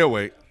not. they'll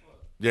wait.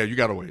 Yeah, you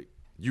got to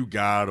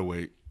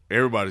wait.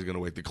 Everybody's going to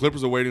wait. The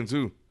Clippers are waiting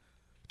too.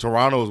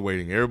 Toronto's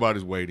waiting.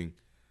 Everybody's waiting.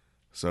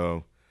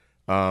 So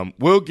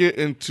we'll get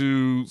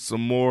into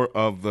some more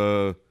of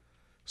the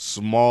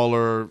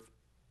smaller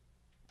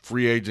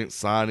free agent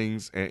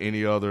signings and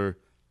any other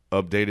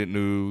updated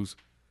news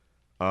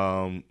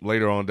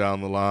later on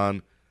down the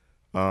line.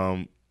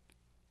 I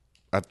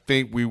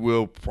think we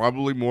will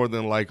probably more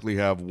than likely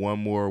have one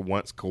more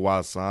once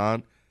Kawhi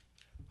signed.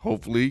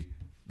 Hopefully.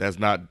 That's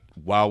not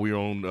while we're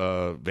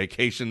on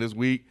vacation this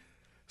week.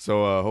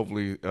 So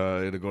hopefully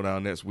it'll go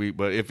down next week.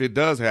 But if it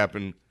does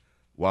happen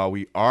while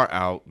we are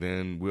out,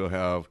 then we'll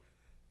have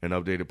an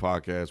updated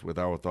podcast with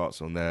our thoughts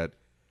on that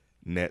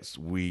next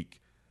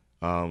week.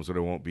 So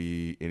there won't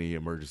be any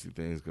emergency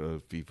things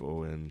because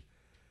FIFO and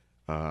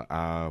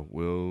I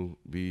will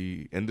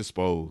be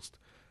indisposed.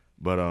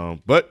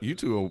 But you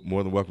two are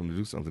more than welcome to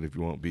do something if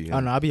you won't be. Oh,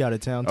 no, I'll be out of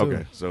town, too.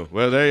 Okay, so,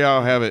 well, there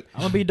y'all have it. I'm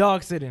going to be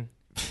dog sitting.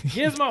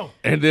 Gizmo.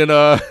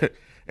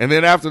 And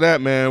then after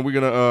that, man, we're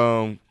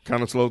gonna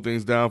kind of slow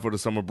things down for the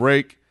summer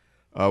break.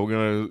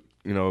 We're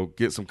gonna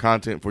get some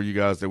content for you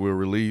guys that we'll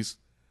release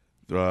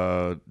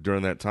during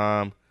that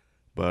time.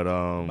 But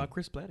What about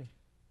Chris Platty?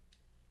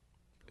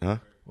 huh?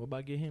 What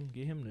about get him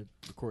to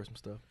record some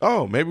stuff?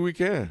 Oh, maybe we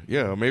can.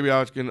 Yeah, maybe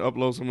I can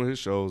upload some of his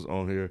shows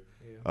on here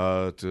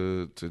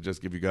to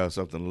just give you guys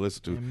something to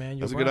listen to.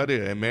 That's a good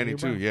idea. And Manny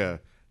too.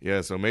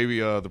 Yeah. So maybe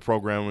some of the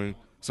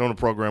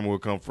programming will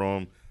come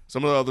from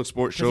some of the other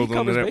sports shows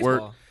on the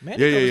network.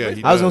 Yeah.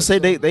 I was gonna say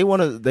they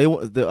want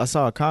to. I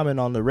saw a comment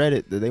on the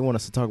Reddit that they want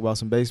us to talk about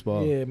some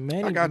baseball. Yeah,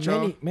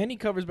 Manny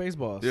covers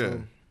baseball. Yeah,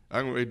 So.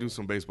 I can maybe do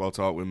some baseball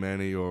talk with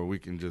Manny, or we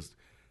can just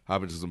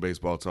hop into some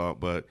baseball talk.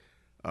 But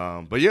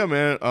yeah,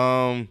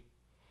 man,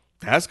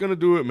 that's gonna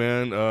do it,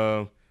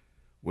 man.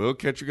 We'll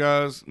catch you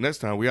guys next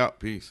time. We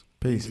out. Peace.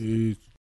 Peace.